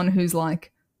 there's someone who's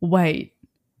like, wait,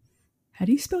 how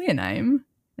do you spell your name?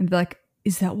 And they're like,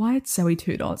 is that why it's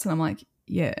ZoëTwoDots? And I'm like,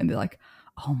 yeah. And they're like,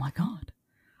 oh my God.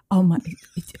 Oh my,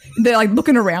 they're like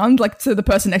looking around like to the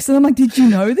person next to them. I'm like, did you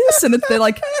know this? And they're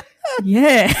like,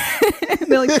 yeah.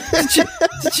 And they're like, did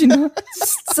you know?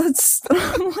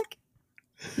 I'm like,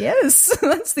 yes,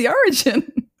 that's the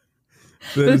origin.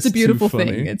 But it's a beautiful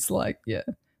thing. It's like, yeah,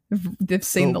 they've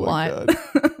seen the light.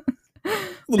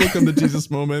 The look on the Jesus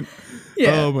moment.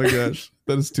 Yeah. Oh my gosh.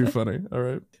 That is too funny. All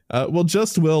right. Well,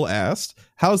 Just Will asked,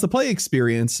 how's the play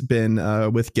experience been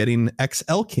with getting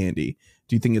XL candy?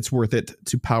 Do you think it's worth it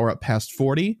to power up past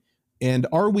 40? And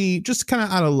are we just kind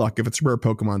of out of luck if it's rare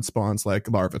Pokemon spawns like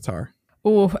Larvitar?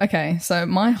 Oh, okay. So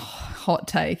my hot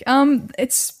take,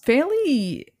 it's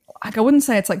fairly, like, I wouldn't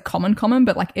say it's like common,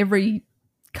 but like every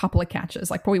couple of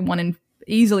catches, like probably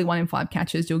easily 1 in 5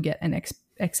 catches, you'll get an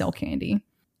XL candy.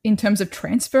 In terms of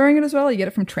transferring it as well, you get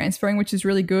it from transferring, which is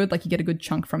really good. Like you get a good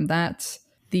chunk from that.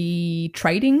 The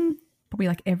trading, probably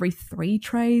like every 3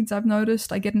 trades I've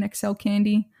noticed, I get an XL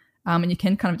candy. And you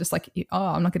can kind of just like, oh,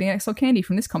 I'm not getting an XL candy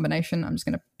from this combination. I'm just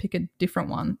going to pick a different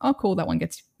one. Oh, cool. That one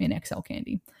gets an XL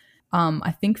candy.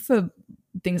 I think for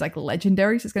things like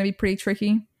legendaries, it's going to be pretty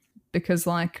tricky because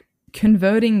like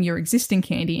converting your existing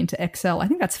candy into XL, I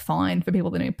think that's fine for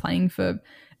people that are playing for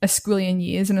a squillion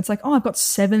years. And it's like, oh, I've got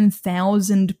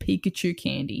 7,000 Pikachu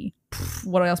candy.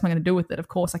 What else am I going to do with it? Of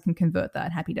course, I can convert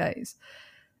that. Happy days.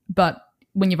 But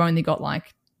when you've only got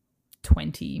like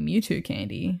 20 Mewtwo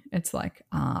candy, it's like,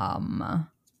 how?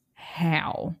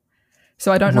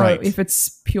 So I don't know if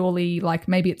it's purely like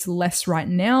maybe it's less right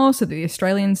now so that the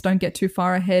Australians don't get too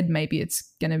far ahead. Maybe it's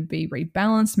going to be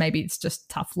rebalanced. Maybe it's just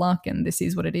tough luck and this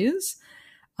is what it is.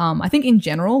 I think in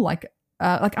general, like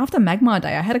after Magmar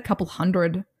Day, I had a couple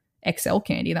hundred XL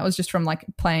candy. That was just from like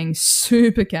playing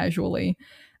super casually.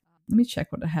 Let me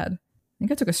check what I had. I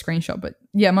think I took a screenshot, but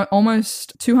yeah, my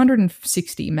almost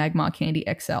 260 Magmar candy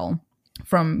XL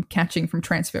from catching, from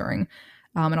transferring.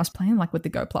 And I was playing like with the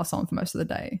Go Plus on for most of the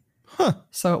day. Huh.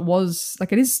 So it was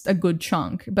like, it is a good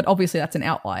chunk, but obviously that's an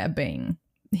outlier being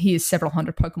here's several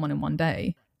hundred Pokemon in one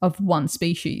day of one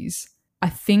species. I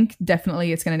think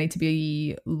definitely it's going to need to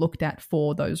be looked at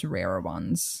for those rarer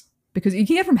ones because you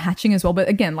can get from hatching as well. But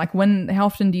again, like how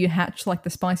often do you hatch like the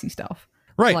spicy stuff?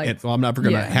 Right. Like, I'm never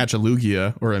going to hatch a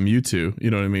Lugia or a Mewtwo. You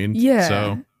know what I mean?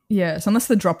 Yeah. So unless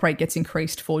the drop rate gets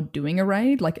increased for doing a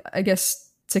raid, like I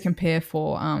guess to compare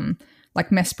for like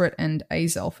Mesprit and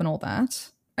Azelf and all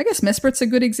that. I guess Mesprit's a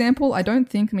good example. I don't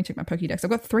think, let me check my Pokédex.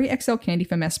 I've got 3 XL candy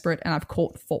for Mesprit and I've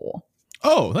caught 4.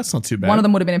 Oh, that's not too bad. One of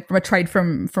them would have been from a trade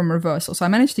from Reversal. So I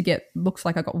managed to get, looks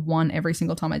like I got 1 every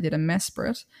single time I did a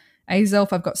Mesprit.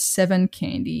 Azelf, I've got 7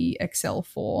 candy XL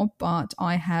for, but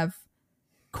I have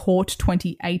caught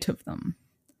 28 of them.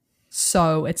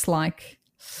 So it's not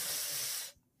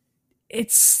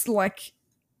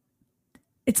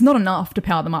enough to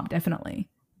power them up, definitely.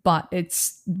 But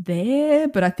it's there,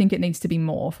 but I think it needs to be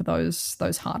more for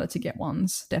those harder to get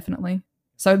ones, definitely.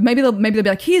 So maybe they'll be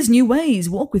like, here's new ways,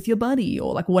 walk with your buddy,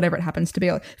 or like whatever it happens to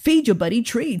be, like feed your buddy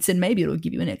treats, and maybe it'll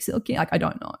give you an XL key. Like I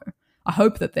don't know. I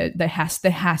hope that there has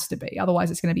to be, otherwise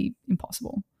it's going to be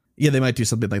impossible. Yeah, they might do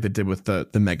something like they did with the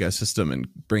Mega system and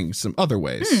bring some other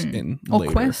ways in or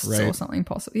later, quests right? or something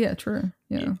possible. Yeah, true.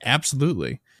 Yeah,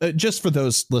 absolutely. Just for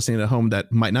those listening at home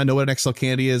that might not know what an XL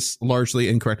candy is, largely,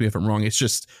 and correct me if I'm wrong, it's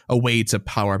just a way to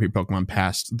power up your Pokemon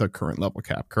past the current level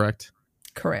cap, correct?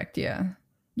 Correct, yeah.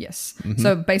 Yes. Mm-hmm.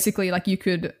 So basically, like you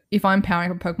could, if I'm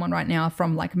powering up a Pokemon right now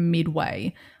from like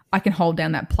midway, I can hold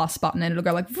down that plus button and it'll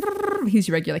go like, here's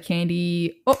your regular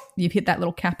candy. Oh, you've hit that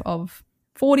little cap of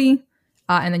 40.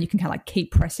 And then you can kind of like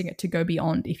keep pressing it to go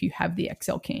beyond if you have the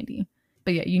XL candy.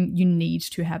 But yeah, you need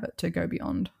to have it to go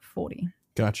beyond 40.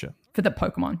 Gotcha. For the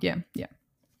Pokemon, yeah.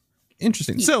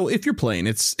 Interesting. Yeah. So if you're playing,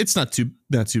 it's not too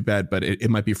bad, but it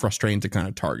might be frustrating to kind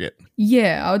of target.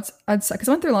 Yeah, I'd say, because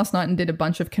I went through last night and did a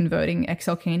bunch of converting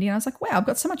XL candy, and I was like, wow, I've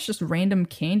got so much just random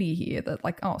candy here that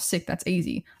like, oh, sick, that's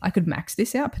easy. I could max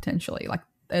this out potentially. Like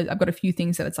I've got a few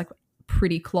things that it's like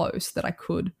pretty close that I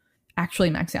could actually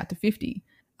max out to 50.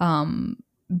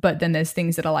 But then there's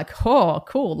things that are like, oh,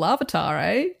 cool, Larvitar,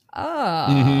 eh?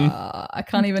 I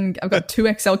can't even, I've got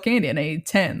 2 XL candy, I need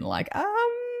 10. Like,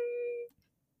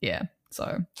 yeah.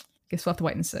 So guess we'll have to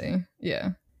wait and see.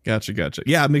 Yeah. Gotcha.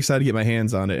 Yeah, I'm excited to get my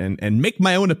hands on it and make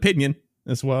my own opinion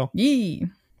as well. Yee.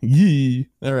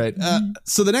 All right.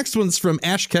 So the next one's from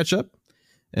Ash Ketchup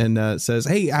and says,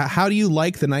 hey, how do you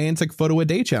like the Niantic photo a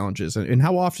day challenges? And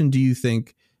how often do you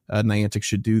think Niantic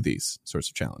should do these sorts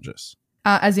of challenges?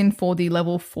 As in for the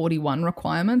level 41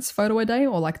 requirements photo a day,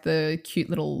 or like the cute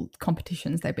little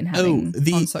competitions they've been having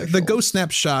on social? The Go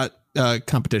Snapshot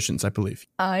competitions, I believe.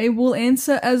 I will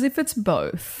answer as if it's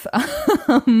both.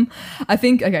 I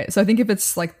think if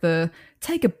it's like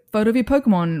take a photo of your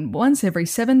Pokemon once every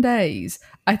 7 days,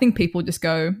 I think people just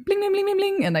go bling, bling, bling, bling,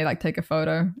 bling, and they like take a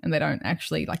photo and they don't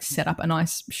actually like set up a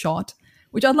nice shot,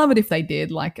 which I'd love it if they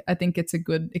did. Like, I think it's a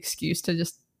good excuse to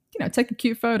just, take a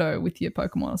cute photo with your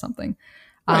Pokemon or something.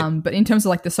 Right. But in terms of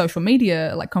like the social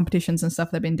media, like competitions and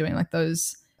stuff they've been doing, like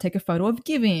those take a photo of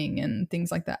giving and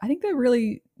things like that, I think they're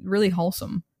really, really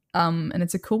wholesome. And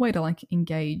it's a cool way to like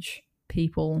engage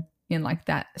people in like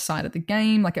that side of the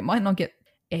game. Like, it might not get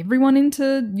everyone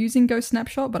into using Go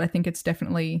Snapshot, but I think it's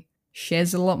definitely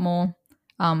shares it a lot more.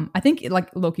 I think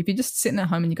look, if you're just sitting at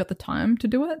home and you got the time to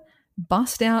do it,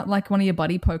 bust out like one of your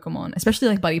buddy Pokemon, especially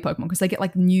like buddy Pokemon, because they get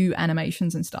like new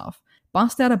animations and stuff.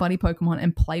 Bust out a buddy Pokemon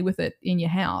and play with it in your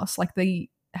house. Like, they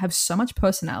have so much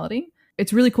personality.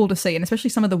 It's really cool to see, and especially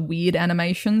some of the weird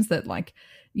animations that, like,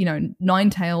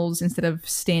 Ninetales, instead of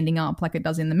standing up like it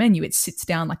does in the menu, it sits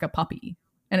down like a puppy,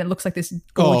 and it looks like this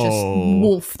gorgeous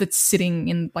wolf that's sitting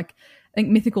in, like, I think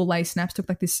Mythical Lay Snaps took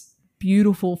like this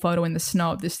beautiful photo in the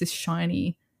snow of this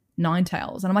shiny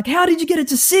Ninetales, and I'm like, how did you get it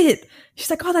to sit? She's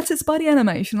like, oh, that's its buddy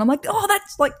animation. I'm like, oh,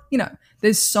 that's like,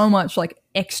 there's so much like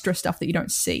extra stuff that you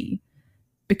don't see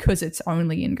because it's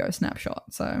only in Go Snapshot.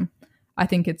 So I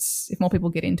think if more people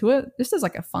get into it, just as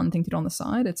like a fun thing to do on the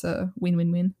side, it's a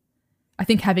win-win-win. I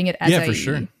think having it as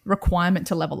a requirement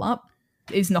to level up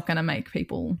is not going to make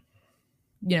people,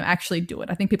 actually do it.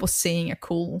 I think people seeing a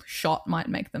cool shot might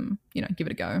make them, give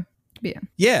it a go. But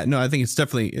yeah, no, I think it's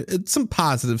definitely it's some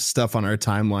positive stuff on our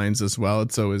timelines as well.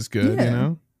 It's always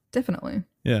good, Definitely.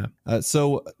 Yeah.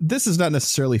 So this is not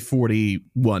necessarily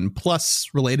 41 plus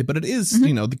related, but it is,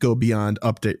 the Go Beyond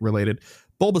update related.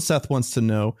 Bulbaseth wants to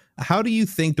know, how do you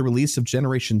think the release of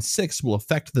Generation 6 will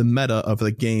affect the meta of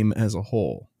the game as a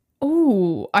whole?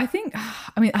 Oh, I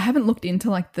haven't looked into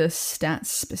like the stats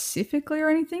specifically or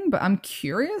anything, but I'm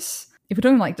curious. If we're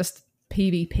doing like just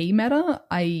PvP meta,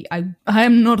 I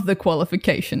am not the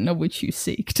qualification of which you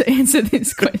seek to answer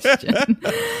this question.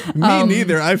 Me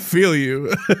neither. I feel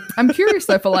you. I'm curious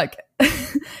though, for like,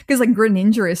 because like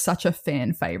Greninja is such a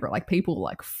fan favorite. Like, people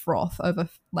like froth over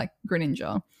like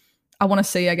Greninja. I want to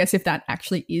see, I guess, if that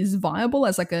actually is viable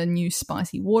as like a new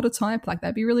spicy water type. Like,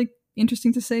 that'd be really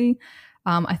interesting to see.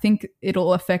 I think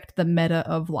it'll affect the meta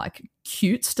of like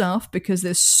cute stuff, because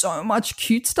there's so much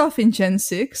cute stuff in Gen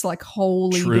 6. Like,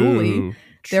 holy dooly.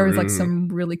 There is like some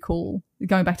really cool,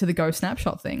 going back to the Go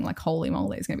Snapshot thing, like holy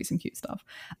moly, there's going to be some cute stuff.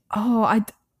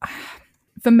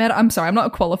 For meta, I'm sorry, I'm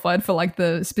not qualified for like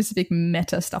the specific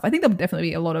meta stuff. I think there'll definitely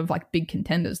be a lot of like big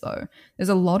contenders though. There's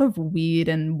a lot of weird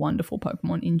and wonderful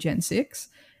Pokemon in Gen 6.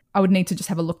 I would need to just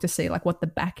have a look to see like what the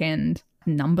back end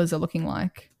numbers are looking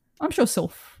like. I'm sure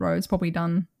Sylph Road's probably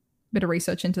done a bit of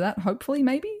research into that, hopefully,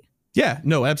 maybe. Yeah,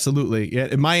 no, absolutely. Yeah,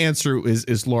 and my answer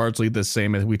is largely the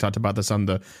same. As we talked about this on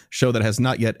the show that has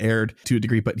not yet aired to a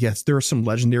degree, but yes, there are some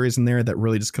legendaries in there that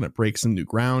really just kind of break some new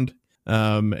ground.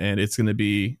 And it's going to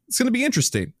be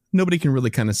interesting. Nobody can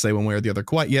really kind of say one way or the other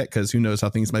quite yet, because who knows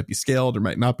how things might be scaled or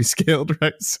might not be scaled,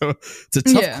 right? So it's a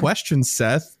tough question,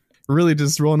 Seth. Really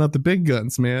just rolling out the big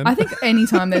guns, man. I think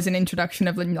anytime there's an introduction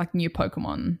of like new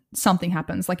Pokemon, something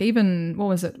happens. Like, even, what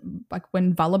was it? Like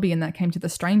when Vullaby and that came to the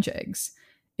Strange Eggs,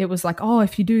 it was like, oh,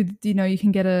 if you do, you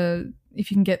can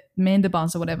get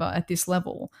Mandibuzz or whatever at this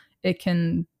level, it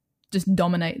can just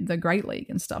dominate the Great League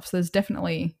and stuff. So there's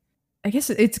definitely, I guess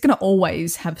it's going to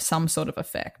always have some sort of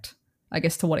effect. I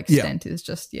guess to what extent is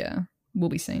just, will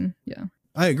be seen. Yeah.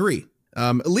 I agree.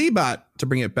 Leebot, to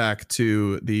bring it back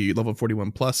to the level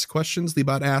 41 plus questions,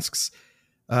 Leebot asks,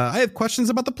 I have questions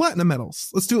about the platinum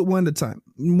medals. Let's do it one at a time.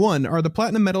 One, are the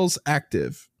platinum medals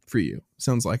active for you?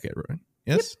 Sounds like it, right?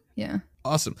 Yes? Yep. Yeah.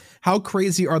 Awesome. How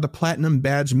crazy are the platinum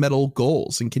badge medal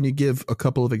goals? And can you give a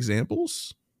couple of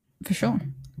examples? For sure.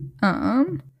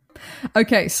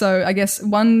 Okay, so I guess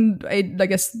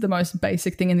the most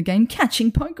basic thing in the game,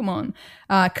 catching Pokemon.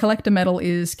 Collector medal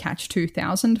is catch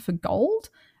 2,000 for gold.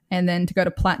 And then to go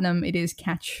to platinum, it is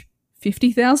catch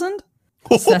 50,000.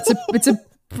 So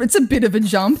it's a bit of a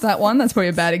jump, that one. That's probably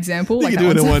a bad example. You can do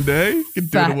it in one day. You can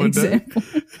do it in one day.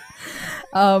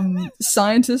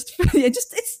 Scientist,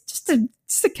 it's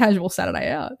just a casual Saturday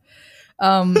out. But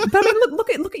I mean, look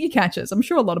at your catches. I'm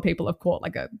sure a lot of people have caught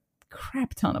like a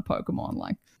crap ton of Pokemon.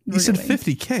 Like, you said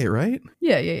 50K, right?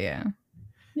 Yeah.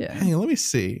 Hang on, let me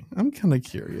see. I'm kind of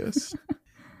curious.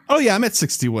 Oh yeah, I'm at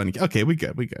 61. Okay, we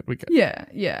good. Yeah.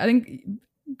 I think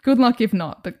good luck if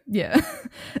not, but yeah.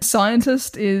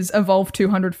 Scientist is Evolve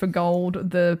 200 for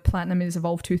gold. The platinum is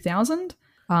Evolve 2000. So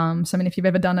I mean, if you've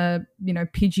ever done a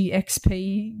Pidgey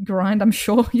XP grind, I'm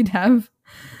sure you'd have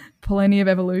plenty of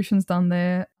evolutions done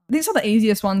there. These are the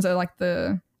easiest ones are like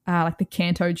the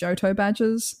Kanto Johto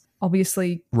badges.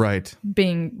 Obviously, right,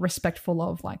 being respectful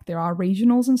of like there are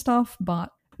regionals and stuff,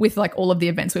 but with like all of the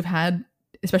events we've had,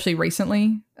 especially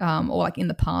recently, or like in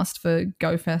the past for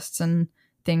Go Fests and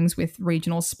things with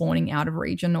regionals spawning out of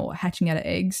region or hatching out of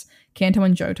eggs, Kanto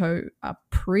and Johto are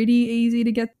pretty easy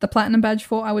to get the platinum badge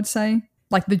for, I would say.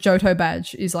 Like the Johto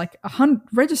badge is like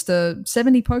register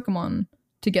 70 Pokemon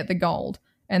to get the gold,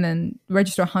 and then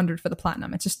register 100 for the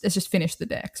platinum. It's just finish the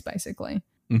decks basically.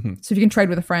 Mm-hmm. So if you can trade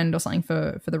with a friend or something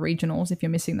for the regionals, if you're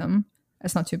missing them,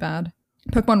 that's not too bad.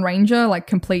 Pokemon Ranger, like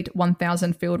complete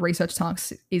 1,000 field research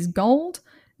tasks is gold,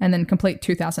 and then complete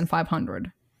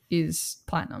 2,500 is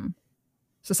platinum.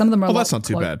 So some of them are that's not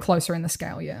too bad. Closer in the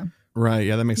scale, yeah. Right,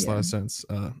 yeah, that makes a lot of sense.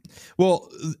 Well,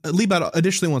 Leebot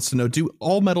additionally wants to know, do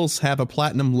all medals have a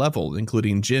platinum level,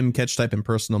 including gym, catch type, and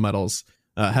personal medals?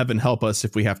 Heaven help us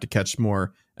if we have to catch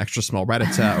more extra small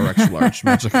Rattata or extra large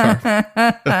Magikarp.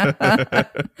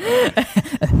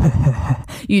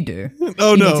 You do.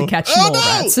 Oh, you no. need to catch more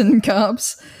rats and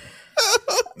carps. Oh,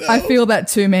 no. I feel that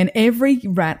too, man. Every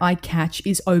rat I catch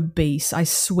is obese. I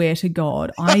swear to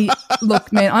God.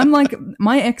 Look, man, I'm like,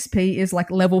 my XP is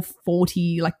like level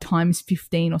 40, like times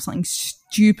 15 or something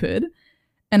stupid.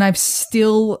 And I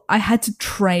had to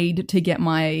trade to get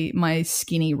my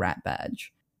skinny rat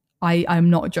badge. I'm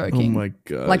not joking. Oh my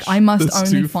gosh. Like I must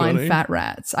only find fat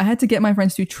rats. I had to get my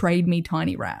friends to trade me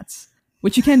tiny rats,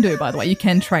 which you can do, by the way. You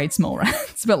can trade small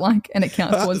rats, but like, and it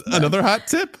counts towards another hot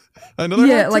tip. Hot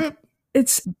tip?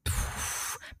 It's,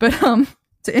 but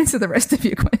to answer the rest of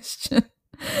your question,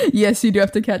 yes, you do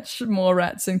have to catch more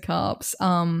rats and carps.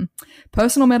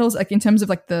 Personal medals, like in terms of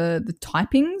like the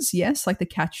typings, yes, like the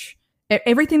catch.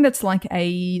 Everything that's like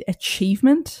a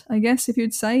achievement, I guess, if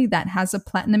you'd say, that has a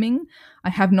platinuming. I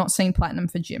have not seen platinum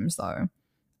for gyms though.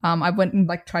 I went and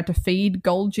like tried to feed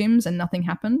gold gyms and nothing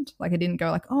happened. Like I didn't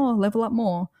go like, oh, level up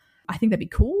more. I think that'd be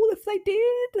cool if they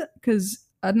did, because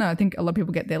I don't know. I think a lot of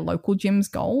people get their local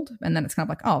gyms gold, and then it's kind of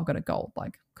like, oh, I've got a gold,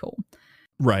 like cool,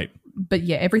 right? But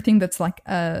yeah, everything that's like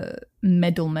a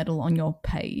medal on your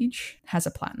page has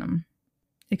a platinum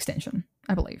extension.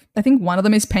 I believe. I think one of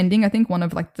them is pending. I think one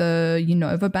of like the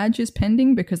Unova badge is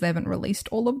pending because they haven't released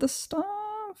all of the stuff,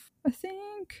 I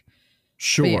think.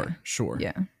 Sure.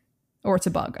 Yeah. Or it's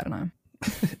a bug. I don't know.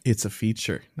 It's a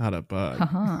feature, not a bug.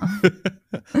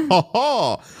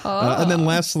 Uh-huh. And then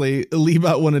lastly,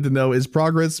 Leebot wanted to know, is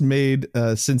progress made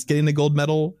since getting the gold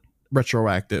medal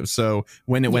retroactive? So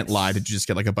when it went live, did you just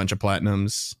get like a bunch of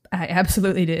platinums? I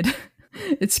absolutely did.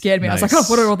 It scared me. Nice. I was like, oh,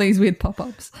 what are all these weird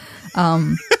pop-ups?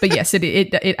 But yes,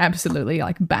 it absolutely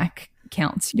like back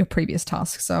counts your previous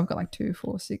tasks. So I've got like 2,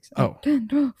 4, 6, 8, 10,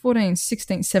 12, 14,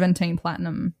 16, 17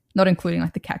 platinum, not including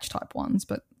like the catch type ones,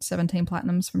 but 17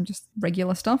 platinums from just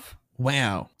regular stuff.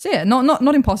 Wow. So yeah, not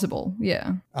impossible.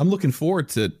 Yeah. I'm looking forward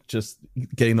to just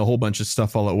getting a whole bunch of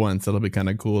stuff all at once. That'll be kind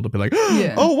of cool to be like,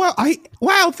 yeah. Oh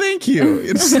wow, thank you.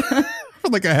 It's for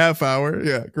like a half hour.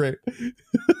 Yeah, great.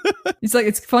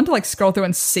 It's fun to like scroll through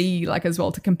and see like as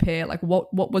well to compare like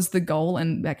what was the goal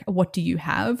and like what do you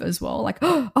have as well. Like,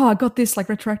 oh, I got this like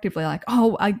retroactively, like,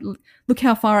 oh, I look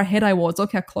how far ahead I was,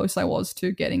 look how close I was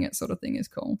to getting it, sort of thing is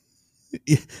cool.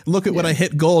 Yeah, look at what I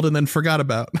hit gold and then forgot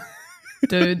about.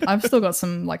 Dude, I've still got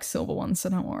some like silver ones, so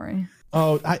don't worry.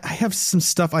 Oh, I have some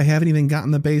stuff I haven't even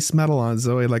gotten the base medal on,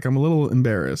 Zoe. Like, I'm a little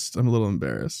embarrassed. Don't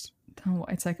worry.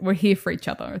 It's like we're here for each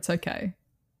other. It's okay.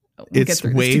 It's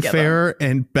Wayfarer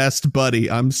and Best Buddy.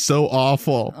 I'm so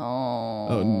awful.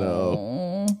 Oh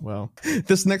no. Well,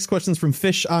 this next question is from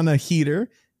Fish on a Heater,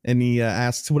 and he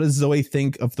asks, what does Zoe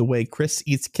think of the way Chris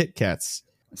eats Kit Kats?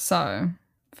 So,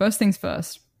 first things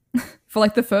first. For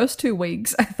like the first 2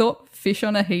 weeks, I thought Fish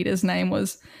on a Heater's name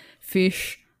was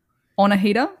Fish on a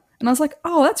Heater. And I was like,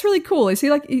 oh, that's really cool. Is he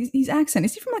like, his accent,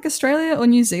 is he from like Australia or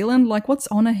New Zealand? Like, what's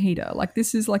on a heater? Like,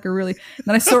 this is like a really, and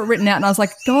then I saw it written out and I was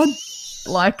like, God,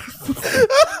 like,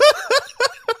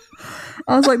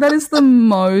 I was like, that is the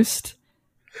most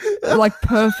like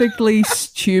perfectly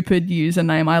stupid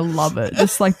username. I love it.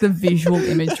 Just like the visual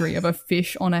imagery of a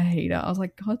fish on a heater. I was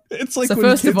like, God. It's like so when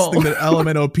first kids of all, think that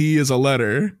LMNOP is a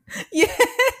letter. Yeah.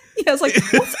 I was like,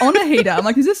 what's on a heater? I'm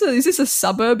like, is this a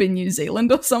suburb in New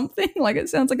Zealand or something? Like, it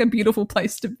sounds like a beautiful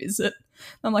place to visit.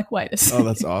 I'm like, wait a second. Oh,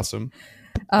 that's awesome.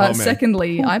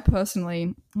 Secondly, I personally,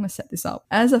 I'm going to set this up.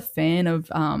 As a fan of,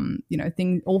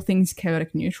 all things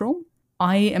chaotic neutral,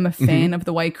 I am a fan of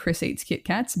the way Chris eats Kit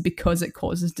Kats because it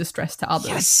causes distress to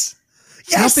others.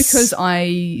 Yes. Not because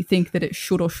I think that it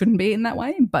should or shouldn't be in that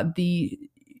way, but the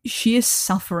sheer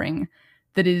suffering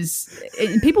that is,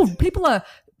 people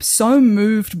so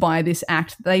moved by this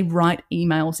act that they write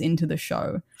emails into the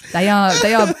show. They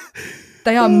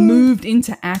are moved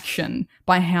into action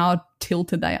by how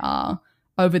tilted they are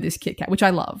over this Kit Kat, which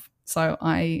I love. So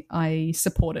I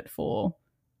support it for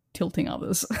tilting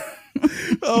others.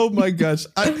 Oh my gosh.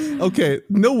 Okay,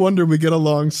 no wonder we get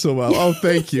along so well. Oh,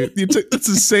 thank you. It's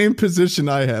the same position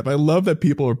I have. I love that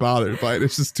people are bothered by it.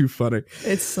 It's just too funny.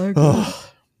 It's so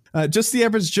good. Just the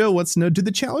average Joe wants to know, do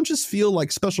the challenges feel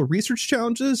like special research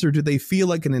challenges, or do they feel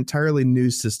like an entirely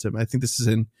new system? I think this is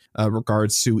in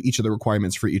regards to each of the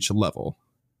requirements for each level.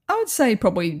 I would say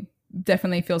probably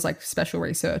definitely feels like special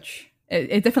research.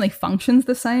 It definitely functions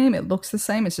the same. It looks the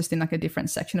same. It's just in like a different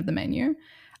section of the menu.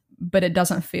 But it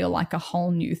doesn't feel like a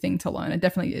whole new thing to learn. It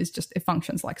definitely is just, it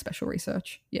functions like special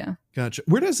research. Yeah. Gotcha.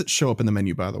 Where does it show up in the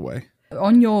menu, by the way?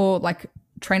 On your like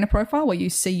trainer profile where you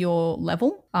see your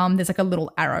level, there's like a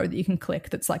little arrow that you can click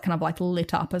that's like kind of like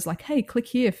lit up as like, hey, click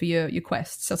here for your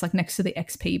quests. So it's like next to the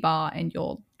XP bar and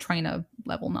your trainer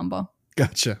level number.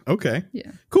 Gotcha. Okay.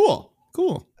 Yeah. Cool.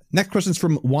 Next question is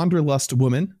from Wanderlust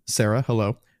Woman. Sarah,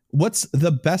 hello. What's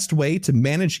the best way to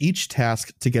manage each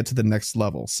task to get to the next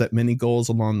level? Set mini goals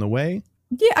along the way?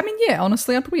 Yeah,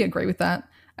 honestly, I probably agree with that.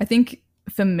 I think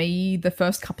for me, the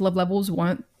first couple of levels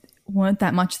weren't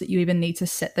that much that you even need to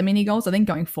set the mini goals. I think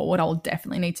going forward, I'll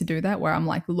definitely need to do that where I'm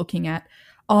like looking at,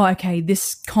 oh, okay,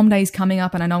 this comm day is coming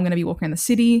up and I know I'm going to be walking in the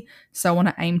city. So I want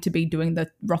to aim to be doing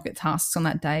the rocket tasks on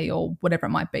that day or whatever it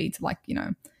might be to like,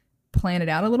 plan it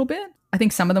out a little bit. I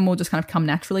think some of them will just kind of come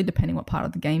naturally depending what part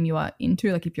of the game you are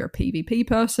into. Like if you're a PvP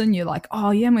person, you're like,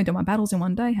 oh yeah, I'm going to do my battles in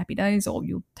one day, happy days, or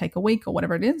you'll take a week or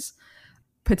whatever it is.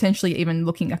 Potentially even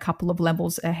looking a couple of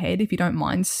levels ahead if you don't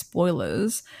mind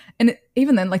spoilers. And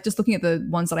even then, like just looking at the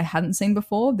ones that I hadn't seen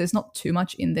before, there's not too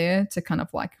much in there to kind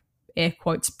of like air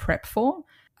quotes prep for.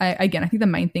 I think the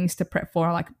main things to prep for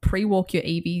are like pre-walk your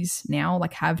EVs now,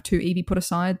 like have 2 EV put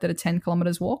aside that are 10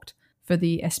 kilometers walked for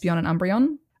the Espeon and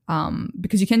Umbreon.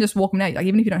 Because you can just walk them now. Like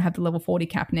even if you don't have the level 40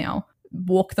 cap now,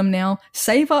 walk them now.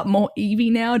 Save up more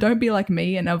Eevee now. Don't be like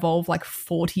me and evolve like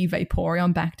 40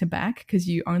 Vaporeon back to back because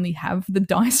you only have the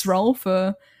dice roll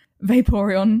for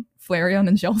Vaporeon, Flareon,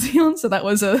 and Jolteon. So that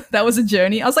was a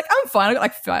journey. I was like, I'm fine. I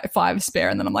got like 5 spare,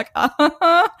 and then I'm like,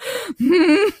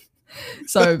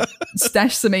 So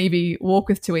stash some Eevee, walk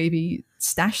with 2 Eevee,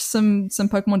 stash some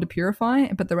Pokemon to purify.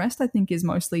 But the rest I think is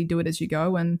mostly do it as you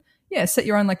go and set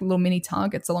your own like little mini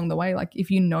targets along the way. Like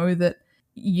if you know that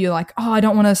you're like, oh, I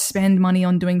don't want to spend money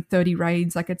on doing 30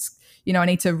 raids. Like it's, I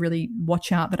need to really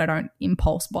watch out that I don't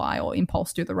impulse buy or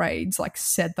impulse do the raids. Like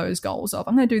set those goals of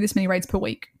I'm going to do this many raids per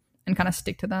week and kind of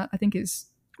stick to that. I think is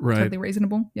totally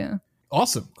reasonable. Yeah.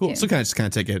 Awesome. Cool. Yeah. So kind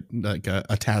of take it like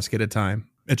a task at a time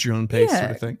at your own pace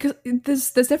sort of thing.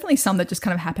 Because there's definitely some that just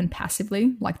kind of happen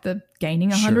passively, like the gaining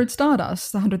 100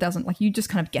 Stardust, the 100,000. Like you just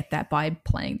kind of get that by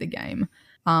playing the game.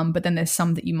 But then there's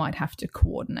some that you might have to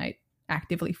coordinate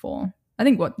actively for. I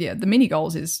think the mini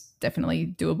goals is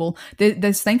definitely doable.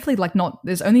 There's thankfully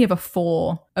there's only ever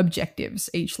 4 objectives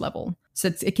each level. So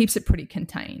it keeps it pretty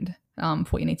contained for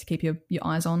what you need to keep your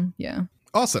eyes on. Yeah.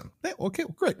 Awesome. Okay,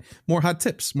 well, great. More hot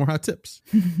tips.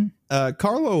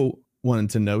 Carlo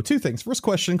wanted to know 2 things. First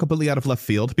question, completely out of left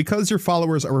field. Because your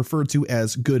followers are referred to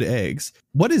as good eggs,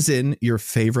 what is in your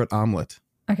favorite omelet?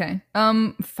 Okay.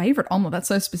 Favorite omelet. That's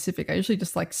so specific. I usually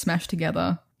just like smash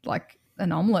together like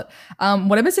an omelet.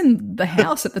 Whatever's in the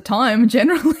house at the time,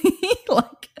 generally.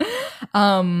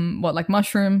 Like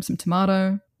mushroom, some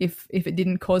tomato. If it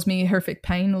didn't cause me horrific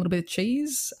pain, a little bit of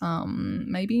cheese.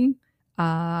 Maybe.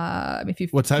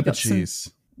 What type of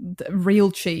cheese?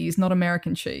 Real cheese, not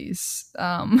American cheese.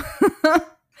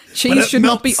 Cheese should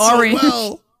not be orange. So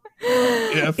well.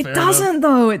 Yeah, it doesn't enough.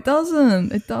 Though. It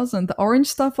doesn't. The orange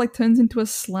stuff like turns into a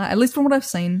slab. At least from what I've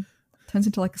seen, turns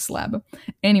into like a slab.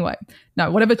 Anyway, no,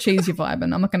 whatever cheese you vibe,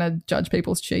 and I'm not going to judge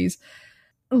people's cheese.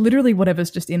 Literally, whatever's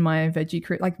just in my veggie.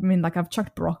 I've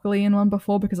chucked broccoli in one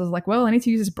before because I was like, well, I need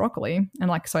to use this broccoli,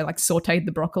 and so I sauteed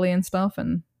the broccoli and stuff,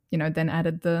 and then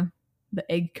added the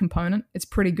egg component. It's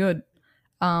pretty good.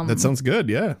 That sounds good.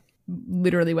 Yeah.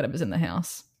 Literally, whatever's in the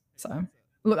house. So.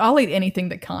 Look, I'll eat anything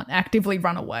that can't actively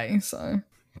run away, so,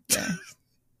 yeah.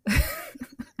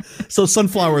 So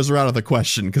sunflowers are out of the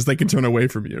question because they can turn away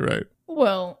from you, right?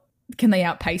 Well, can they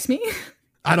outpace me?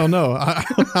 I don't know.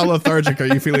 How lethargic are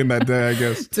you feeling that day, I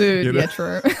guess? Dude, yeah,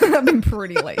 true. I've been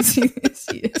pretty lazy this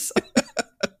year, so.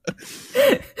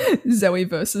 Zoe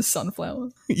versus sunflower.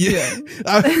 Yeah.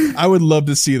 I would love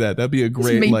to see that. That'd be a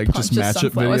great, just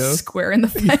matchup video. Square in the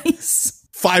face.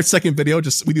 5-second video,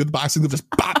 just we do the boxing, just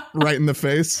bop. Right in the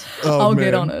face. Oh, I'll man.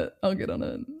 get on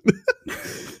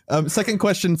it. Second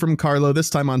question from Carlo, this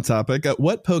time on topic.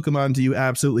 What Pokemon do you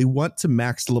absolutely want to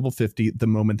max to level 50 the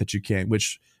moment that you can?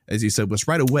 Which, as you said, was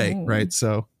right away, right?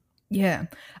 So, yeah.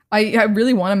 I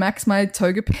really want to max my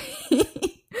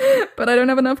Togepi, but I don't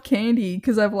have enough candy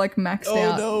because I've like maxed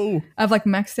out. Oh, no. I've like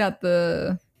maxed out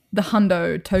the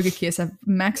Hundo Togekiss. I've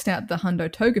maxed out the Hundo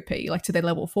Togepi, like to their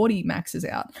level 40 maxes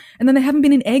out. And then they haven't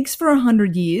been in eggs for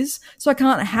 100 years, so I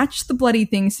can't hatch the bloody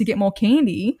things to get more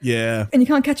candy. Yeah. And you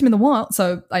can't catch them in the wild.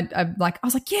 So I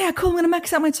was like, yeah, cool, I'm going to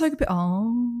max out my Togepi.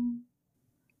 Oh.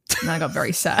 And I got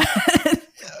very sad.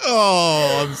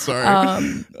 Oh, I'm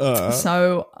sorry.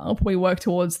 So I'll probably work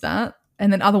towards that.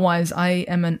 And then otherwise, I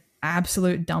am an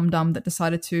absolute dum-dum that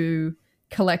decided to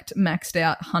collect maxed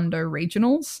out Hundo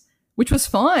regionals, which was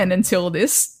fine until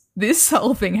this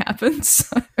whole thing happened.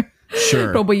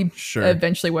 So probably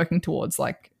eventually working towards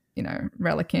like, you know,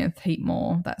 Relicanth,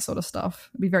 Heatmore, that sort of stuff.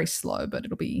 It'll be very slow, but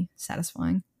it'll be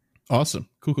satisfying. Awesome.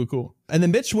 Cool. And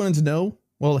then Mitch wanted to know,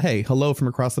 well, hey, hello from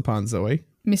across the pond, Zoe.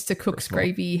 Mr. Cook's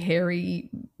Gravy, hairy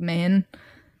man.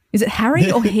 Is it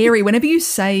Harry or Hairy? Whenever you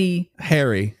say...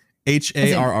 Harry.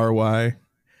 Harry.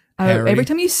 Oh, every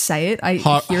time you say it, I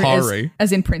hear it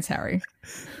as in Prince Harry.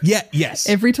 Yeah, yes.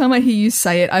 Every time I hear you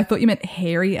say it, I thought you meant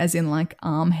hairy as in like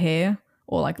arm hair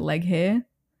or like leg hair.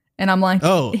 And I'm like,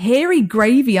 Hairy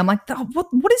Gravy. I'm like,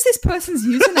 what is this person's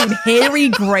username? Hairy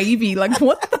Gravy. Like,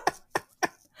 what the...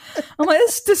 I'm like,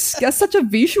 that's such a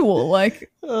visual.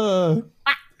 Like...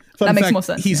 that makes more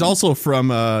sense. He's also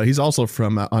from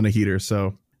On a Heater,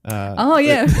 so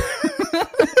yeah.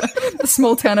 The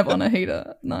small town of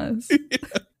Onahita. Nice. Yeah.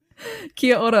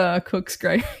 Kia ora, Cook's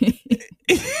Gravy.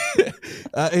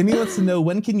 And he wants to know,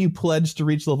 when can you pledge to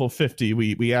reach level 50?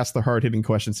 We asked the hard-hitting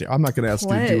questions here. I'm not going to ask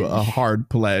you to do a hard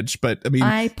pledge, but I mean,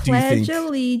 I pledge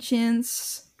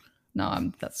allegiance.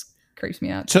 No, that's creeps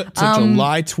me out. To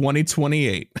July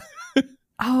 2028.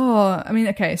 Oh, I mean,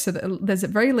 okay, so there's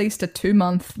at very least a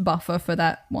 2-month buffer for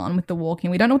that one with the walking.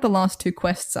 We don't know what the last 2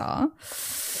 quests are.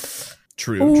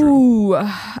 True.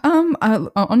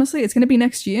 Honestly, it's going to be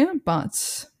next year,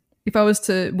 but if I was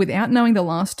to, without knowing the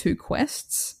last 2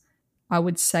 quests, I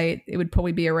would say it would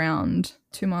probably be around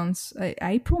 2 months.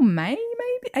 April, May,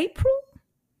 maybe? April?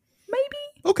 Maybe?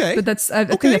 Okay. But I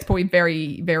think that's probably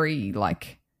very, very,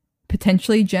 like,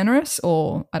 potentially generous,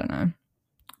 or, I don't know.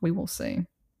 We will see.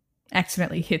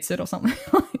 Accidentally hits it or something.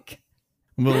 Like,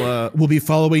 we'll be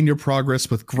following your progress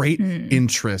with great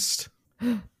interest.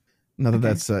 Now that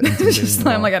that's just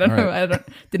I'm like, I don't know. Right. I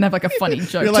didn't have like a funny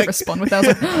joke to respond with. I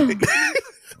was like,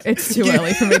 it's too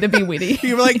early for me to be witty.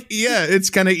 You're like, yeah, it's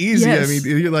kind of easy. Yes. I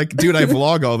mean, you're like, dude, I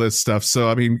vlog all this stuff, so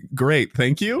I mean, great,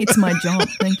 thank you. It's my job.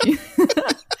 Thank you.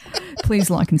 Please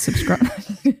like and subscribe.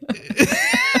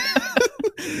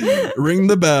 Ring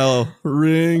the bell.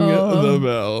 Ring the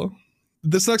bell.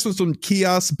 This next one's from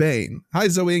Kios Bane. Hi,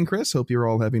 Zoe and Chris. Hope you're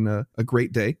all having a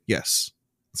great day. Yes,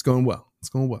 it's going well.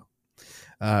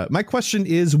 My question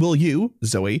is, will you,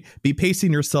 Zoe, be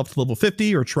pacing yourself to level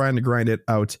 50 or trying to grind it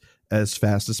out as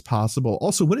fast as possible?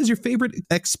 Also, what is your favorite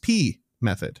XP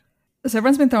method? So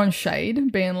everyone's been throwing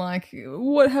shade, being like,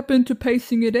 what happened to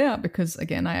pacing it out? Because,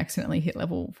 again, I accidentally hit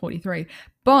level 43.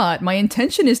 But my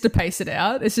intention is to pace it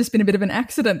out. It's just been a bit of an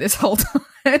accident this whole time.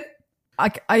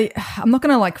 I'm not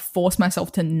going to like force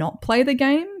myself to not play the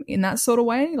game in that sort of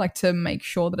way, like to make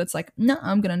sure that it's like, no,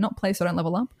 I'm going to not play so I don't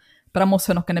level up. But I'm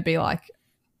also not going to be like,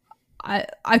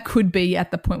 I could be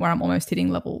at the point where I'm almost hitting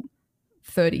level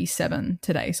 37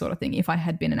 today sort of thing if I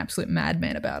had been an absolute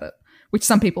madman about it, which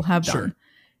some people have done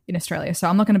in Australia. So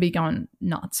I'm not going to be going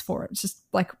nuts for it. It's just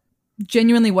like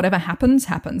genuinely whatever happens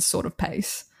sort of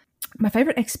pace. My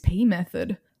favorite XP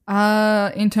method,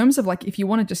 in terms of like if you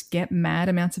want to just get mad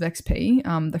amounts of XP,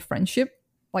 the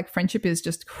friendship is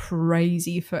just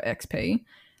crazy for XP.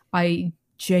 I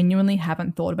genuinely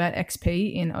haven't thought about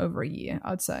XP in over a year,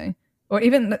 I'd say. Or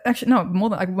even, actually, no, more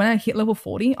than, like when I hit level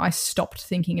 40, I stopped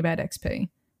thinking about XP.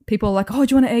 People are like, oh,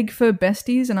 do you want an egg for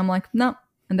besties? And I'm like, no.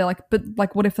 And they're like, but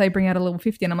like, what if they bring out a level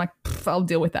 50? And I'm like, I'll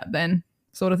deal with that then,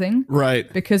 sort of thing.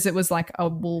 Right. Because it was like, oh,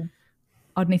 well,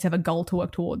 I'd need to have a goal to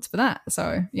work towards for that.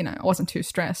 So, you know, I wasn't too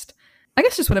stressed. I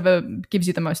guess just whatever gives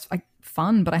you the most like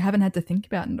fun, but I haven't had to think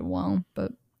about it in a while.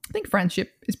 But I think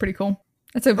friendship is pretty cool.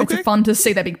 It's fun to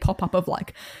see that big pop-up of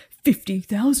like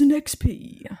 50,000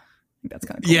 XP. I think that's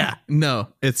kind of cool. Yeah, no,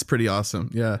 it's pretty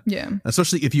awesome. Yeah.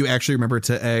 Especially if you actually remember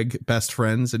to egg best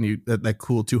friends and you that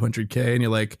cool 200K and you're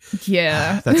like,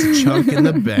 yeah, that's a chunk in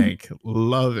the bank.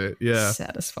 Love it. Yeah.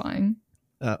 Satisfying.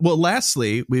 Well,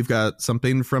 lastly, we've got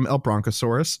something from El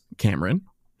Bronchosaurus, Cameron.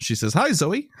 She says, hi,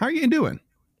 Zoe. How are you doing?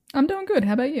 I'm doing good.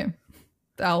 How about you?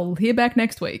 I'll hear back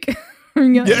next week.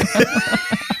 Yeah.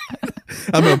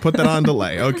 I'm going to put that on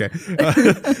delay. Okay.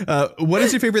 What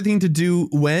is your favorite thing to do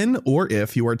when or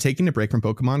if you are taking a break from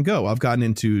Pokemon Go? I've gotten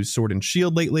into Sword and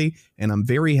Shield lately, and I'm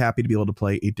very happy to be able to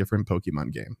play a different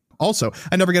Pokemon game. Also,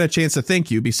 I never got a chance to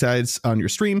thank you, besides on your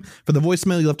stream, for the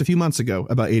voicemail you left a few months ago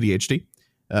about ADHD.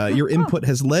 Your input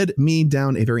has led me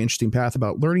down a very interesting path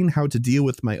about learning how to deal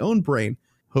with my own brain.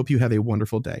 Hope you have a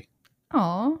wonderful day.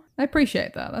 Oh, I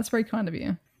appreciate that. That's very kind of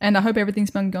you. And I hope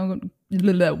everything's been going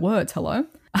words, hello.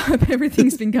 I hope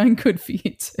everything's been going good for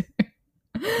you too.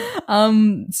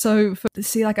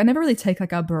 I never really take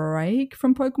like a break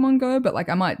from Pokemon Go, but like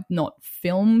I might not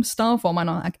film stuff or might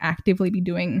not like actively be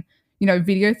doing,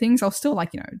 video things. I'll still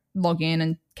like, log in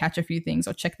and catch a few things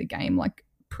or check the game like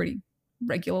pretty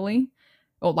regularly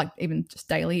or like even just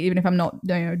daily, even if I'm not,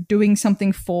 doing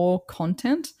something for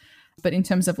content. But in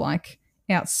terms of like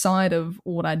outside of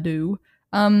what I do,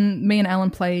 me and Alan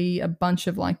play a bunch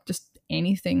of like just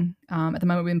anything. At the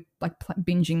moment we're like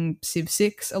binging Civ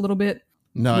 6 a little bit.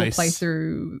 Nice. We'll play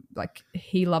through like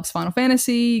he loves Final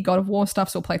Fantasy, God of War stuff,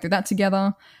 so we'll play through that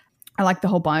together. I like the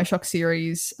whole BioShock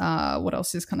series. What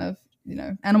else is kind of,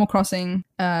 Animal Crossing.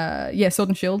 Sword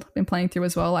and Shield been playing through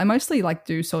as well. I mostly like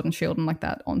do Sword and Shield and like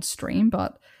that on stream,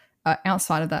 but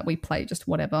outside of that we play just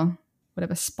whatever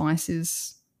spice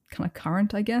is kind of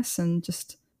current, I guess, and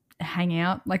just hang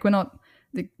out. Like we're not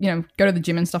go to the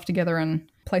gym and stuff together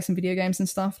and play some video games and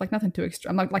stuff. Like nothing too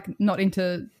extreme. I'm like not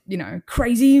into,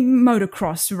 crazy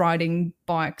motocross riding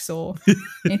bikes or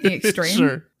anything extreme.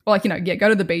 Sure. Or like, go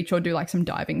to the beach or do like some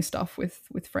diving stuff with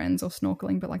friends or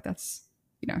snorkeling. But like that's,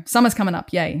 summer's coming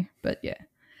up. Yay. But yeah.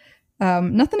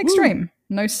 Nothing extreme.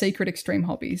 Woo. No secret extreme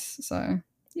hobbies. So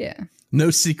yeah.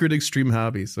 No secret extreme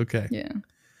hobbies. Okay. Yeah.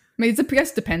 I mean, I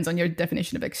guess it depends on your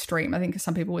definition of extreme. I think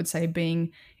some people would say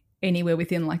being anywhere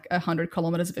within like 100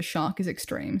 kilometers of a shark is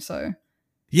extreme. So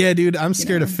yeah, dude, I'm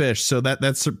scared of fish, so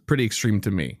that's pretty extreme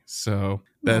to me. So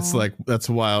that's that's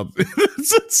wild.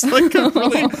 It's like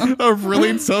a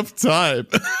really tough time.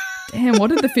 Damn,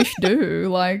 what did the fish do?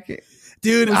 Like,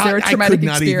 dude, was there a traumatic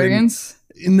experience?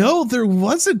 No, there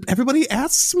wasn't. Everybody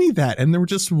asks me that, and there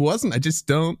just wasn't.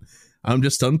 I'm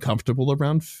just uncomfortable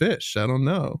around fish. I don't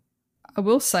know. I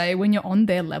will say, when you're on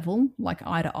their level, like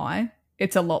eye to eye,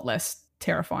 it's a lot less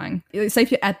terrifying. Say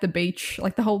if you're at the beach,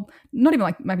 like the whole, not even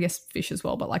like maybe a fish as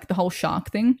well, but like the whole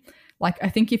shark thing. Like I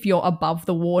think if you're above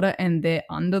the water and they're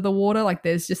under the water, like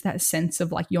there's just that sense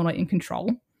of like you're not in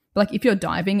control. But like if you're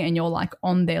diving and you're like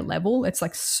on their level, it's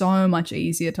like so much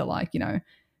easier to like,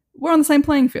 we're on the same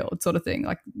playing field sort of thing.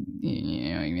 Like,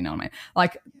 you know what I mean?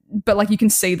 Like, but like you can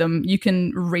see them, you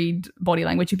can read body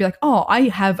language. You'd be like, oh, I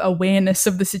have awareness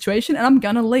of the situation and I'm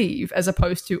going to leave, as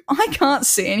opposed to I can't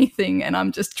see anything and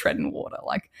I'm just treading water.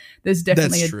 Like there's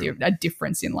definitely a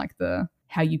difference in like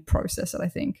how you process it, I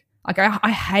think. Like I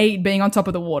hate being on top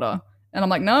of the water and I'm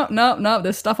like, no,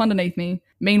 there's stuff underneath me.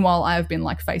 Meanwhile, I've been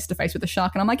like face to face with a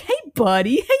shark and I'm like, hey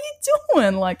buddy, how you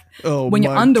doing? Like when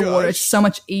you're underwater, it's so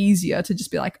much easier to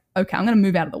just be like, okay, I'm going to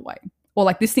move out of the way. Or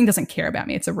like this thing doesn't care about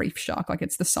me. It's a reef shark. Like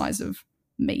it's the size of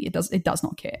me. It does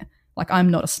not care. Like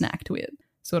I'm not a snack to it,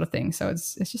 sort of thing. So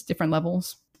it's just different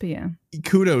levels. But yeah.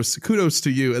 Kudos to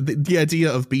you. The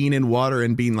idea of being in water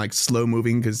and being like slow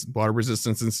moving because water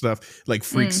resistance and stuff like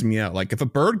freaks me out. Like if a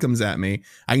bird comes at me,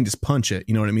 I can just punch it.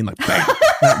 You know what I mean? Like bang.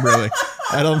 Not really.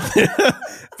 I don't think.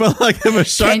 But like if a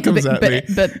shark comes at me.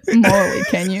 But morally,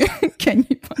 can you? Can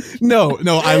you punch? No.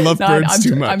 I love birds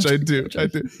too much. I do.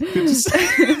 Just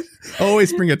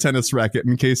always bring a tennis racket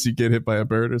in case you get hit by a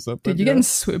bird or something. Dude, you're getting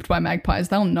swooped by magpies.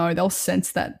 They'll know. They'll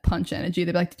sense that punch energy.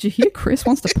 They'll be like, did you hear Chris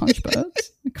wants to punch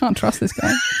birds? I can't trust this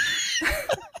guy.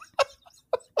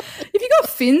 If you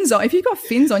got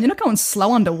fins on, you're not going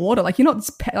slow underwater. Like you're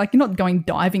not going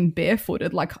diving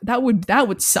barefooted. Like that would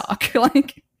suck.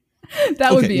 Like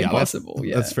that would be impossible.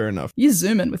 That's fair enough. You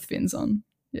zoom in with fins on.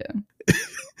 Yeah.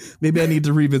 Maybe I need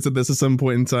to revisit this at some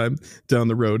point in time down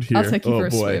the road here. I'll take you for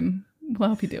a swim. We'll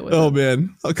help you deal with it. Oh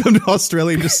man, I'll come to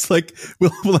Australia and just like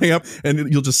we'll hang up and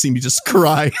you'll just see me just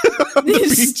cry.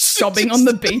 Just sobbing on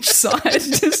the beach side,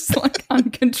 just like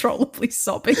uncontrollably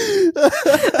sobbing.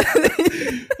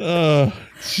 Oh,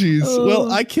 jeez. Well,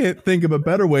 I can't think of a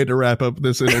better way to wrap up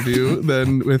this interview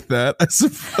than with that, I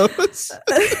suppose.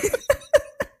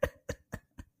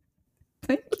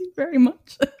 Thank you very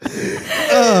much.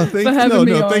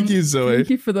 Thank you, Zoe. Thank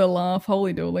you for the laugh.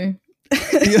 Holy dooly.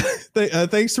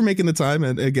 Thanks for making the time,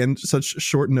 and again, such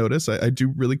short notice. I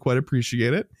do really quite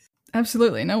appreciate it.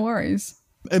 Absolutely, no worries.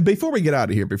 And before we get out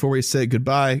of here, before we say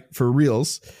goodbye for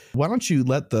reals, why don't you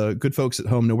let the good folks at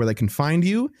home know where they can find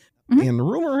you? Mm-hmm. And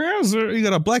rumor has it you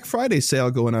got a Black Friday sale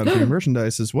going on for your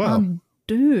merchandise as well.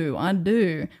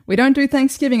 do. We don't do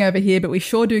Thanksgiving over here, but we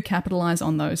sure do capitalize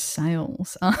on those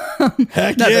sales.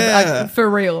 Heck yeah. For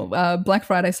real. Black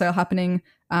Friday sale happening,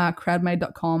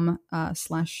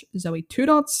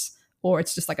 crowdmade.com/ZoëTwoDots, or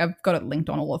it's just like I've got it linked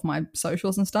on all of my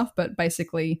socials and stuff, but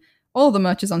basically all the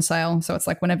merch is on sale. So it's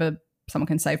like whenever someone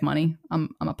can save money,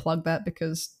 I'm a plug that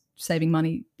because saving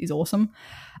money is awesome.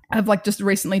 I've like just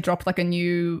recently dropped like a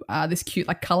new this cute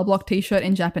like color block t-shirt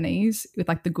in Japanese with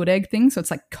like the good egg thing, so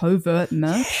it's like covert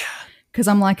merch. Because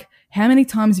I'm like, how many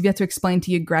times have you had to explain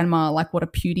to your grandma like what a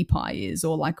PewDiePie is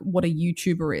or like what a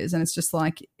YouTuber is? And it's just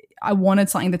like I wanted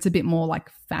something that's a bit more like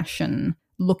fashion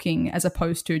looking as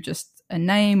opposed to just a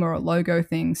name or a logo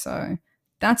thing. So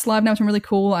that's live now, which I'm really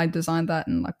cool. I designed that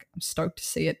and like I'm stoked to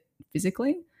see it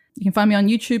physically. You can find me on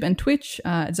YouTube and Twitch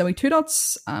at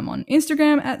ZoëTwoDots. I'm on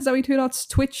Instagram at ZoëTwoDots.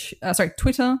 Twitter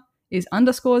is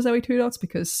 _ZoëTwoDots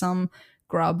because some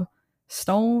grub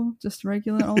stole just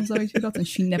regular old ZoëTwoDots and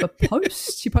she never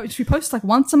posts. She posts like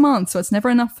once a month, so it's never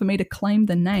enough for me to claim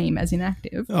the name as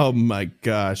inactive. Oh my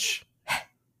gosh.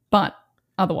 But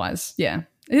otherwise, yeah.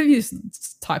 If you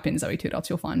just type in ZoëTwoDots,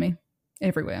 you'll find me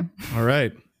everywhere. All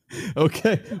right.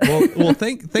 Okay. Well,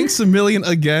 thanks a million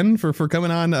again for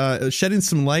coming on, shedding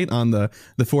some light on the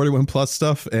 41 plus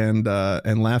stuff and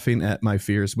laughing at my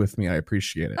fears with me. I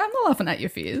appreciate it. I'm not laughing at your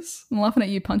fears. I'm laughing at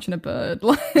you punching a bird.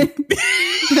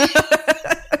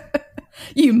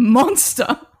 You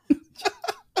monster.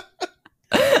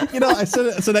 You know, I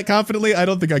said that confidently. I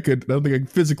don't think I could. I don't think I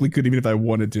physically could, even if I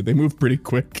wanted to. They move pretty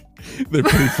quick. They're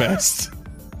pretty fast.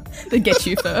 They get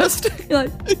you first. You're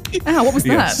like, ow, what was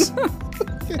that?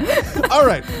 All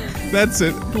right, that's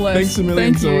it. Bless. Thanks a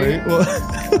million, Thank you. Zoe.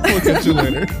 We'll catch you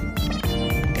later.